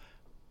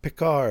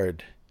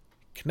 Picard,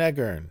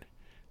 Kneggern,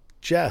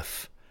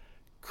 Jeff,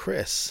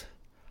 Chris,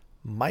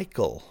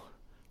 Michael,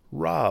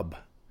 Rob,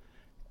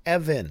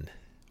 Evan,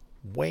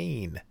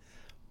 Wayne,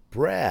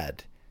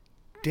 Brad,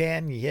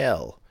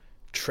 Danielle,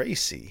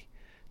 Tracy,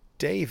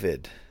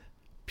 David,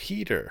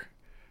 Peter,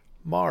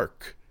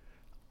 Mark,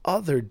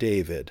 Other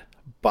David,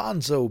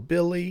 Bonzo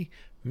Billy,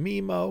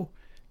 Mimo,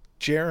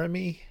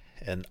 Jeremy,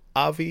 and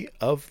Avi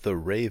of the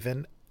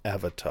Raven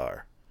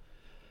Avatar.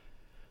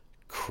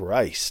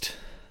 Christ.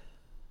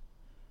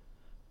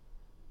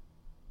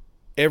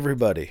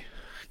 Everybody,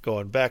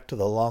 going back to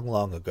the long,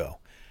 long ago,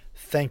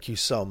 thank you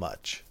so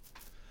much.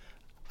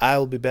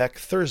 I'll be back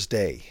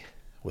Thursday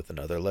with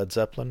another Led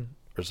Zeppelin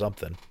or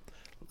something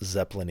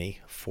Zeppelin-y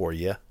for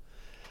you.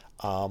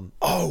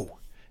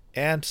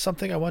 And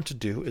something I want to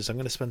do is I'm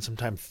going to spend some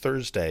time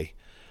Thursday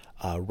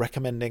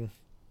recommending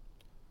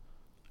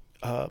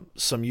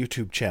some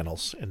YouTube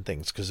channels and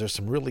things, because there's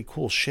some really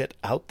cool shit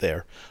out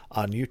there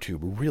on YouTube,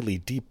 really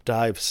deep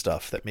dive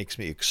stuff that makes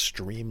me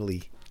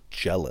extremely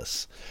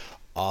jealous.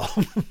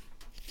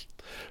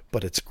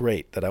 But it's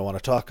great that I want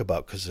to talk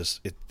about, because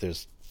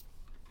there's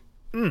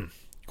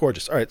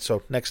gorgeous. All right,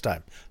 so next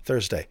time,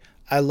 Thursday.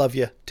 I love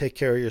you. Take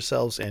care of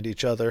yourselves and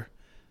each other.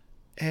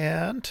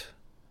 And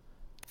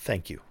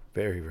thank you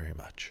very, very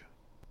much.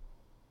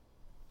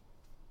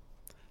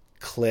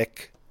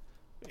 Click,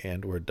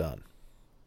 and we're done.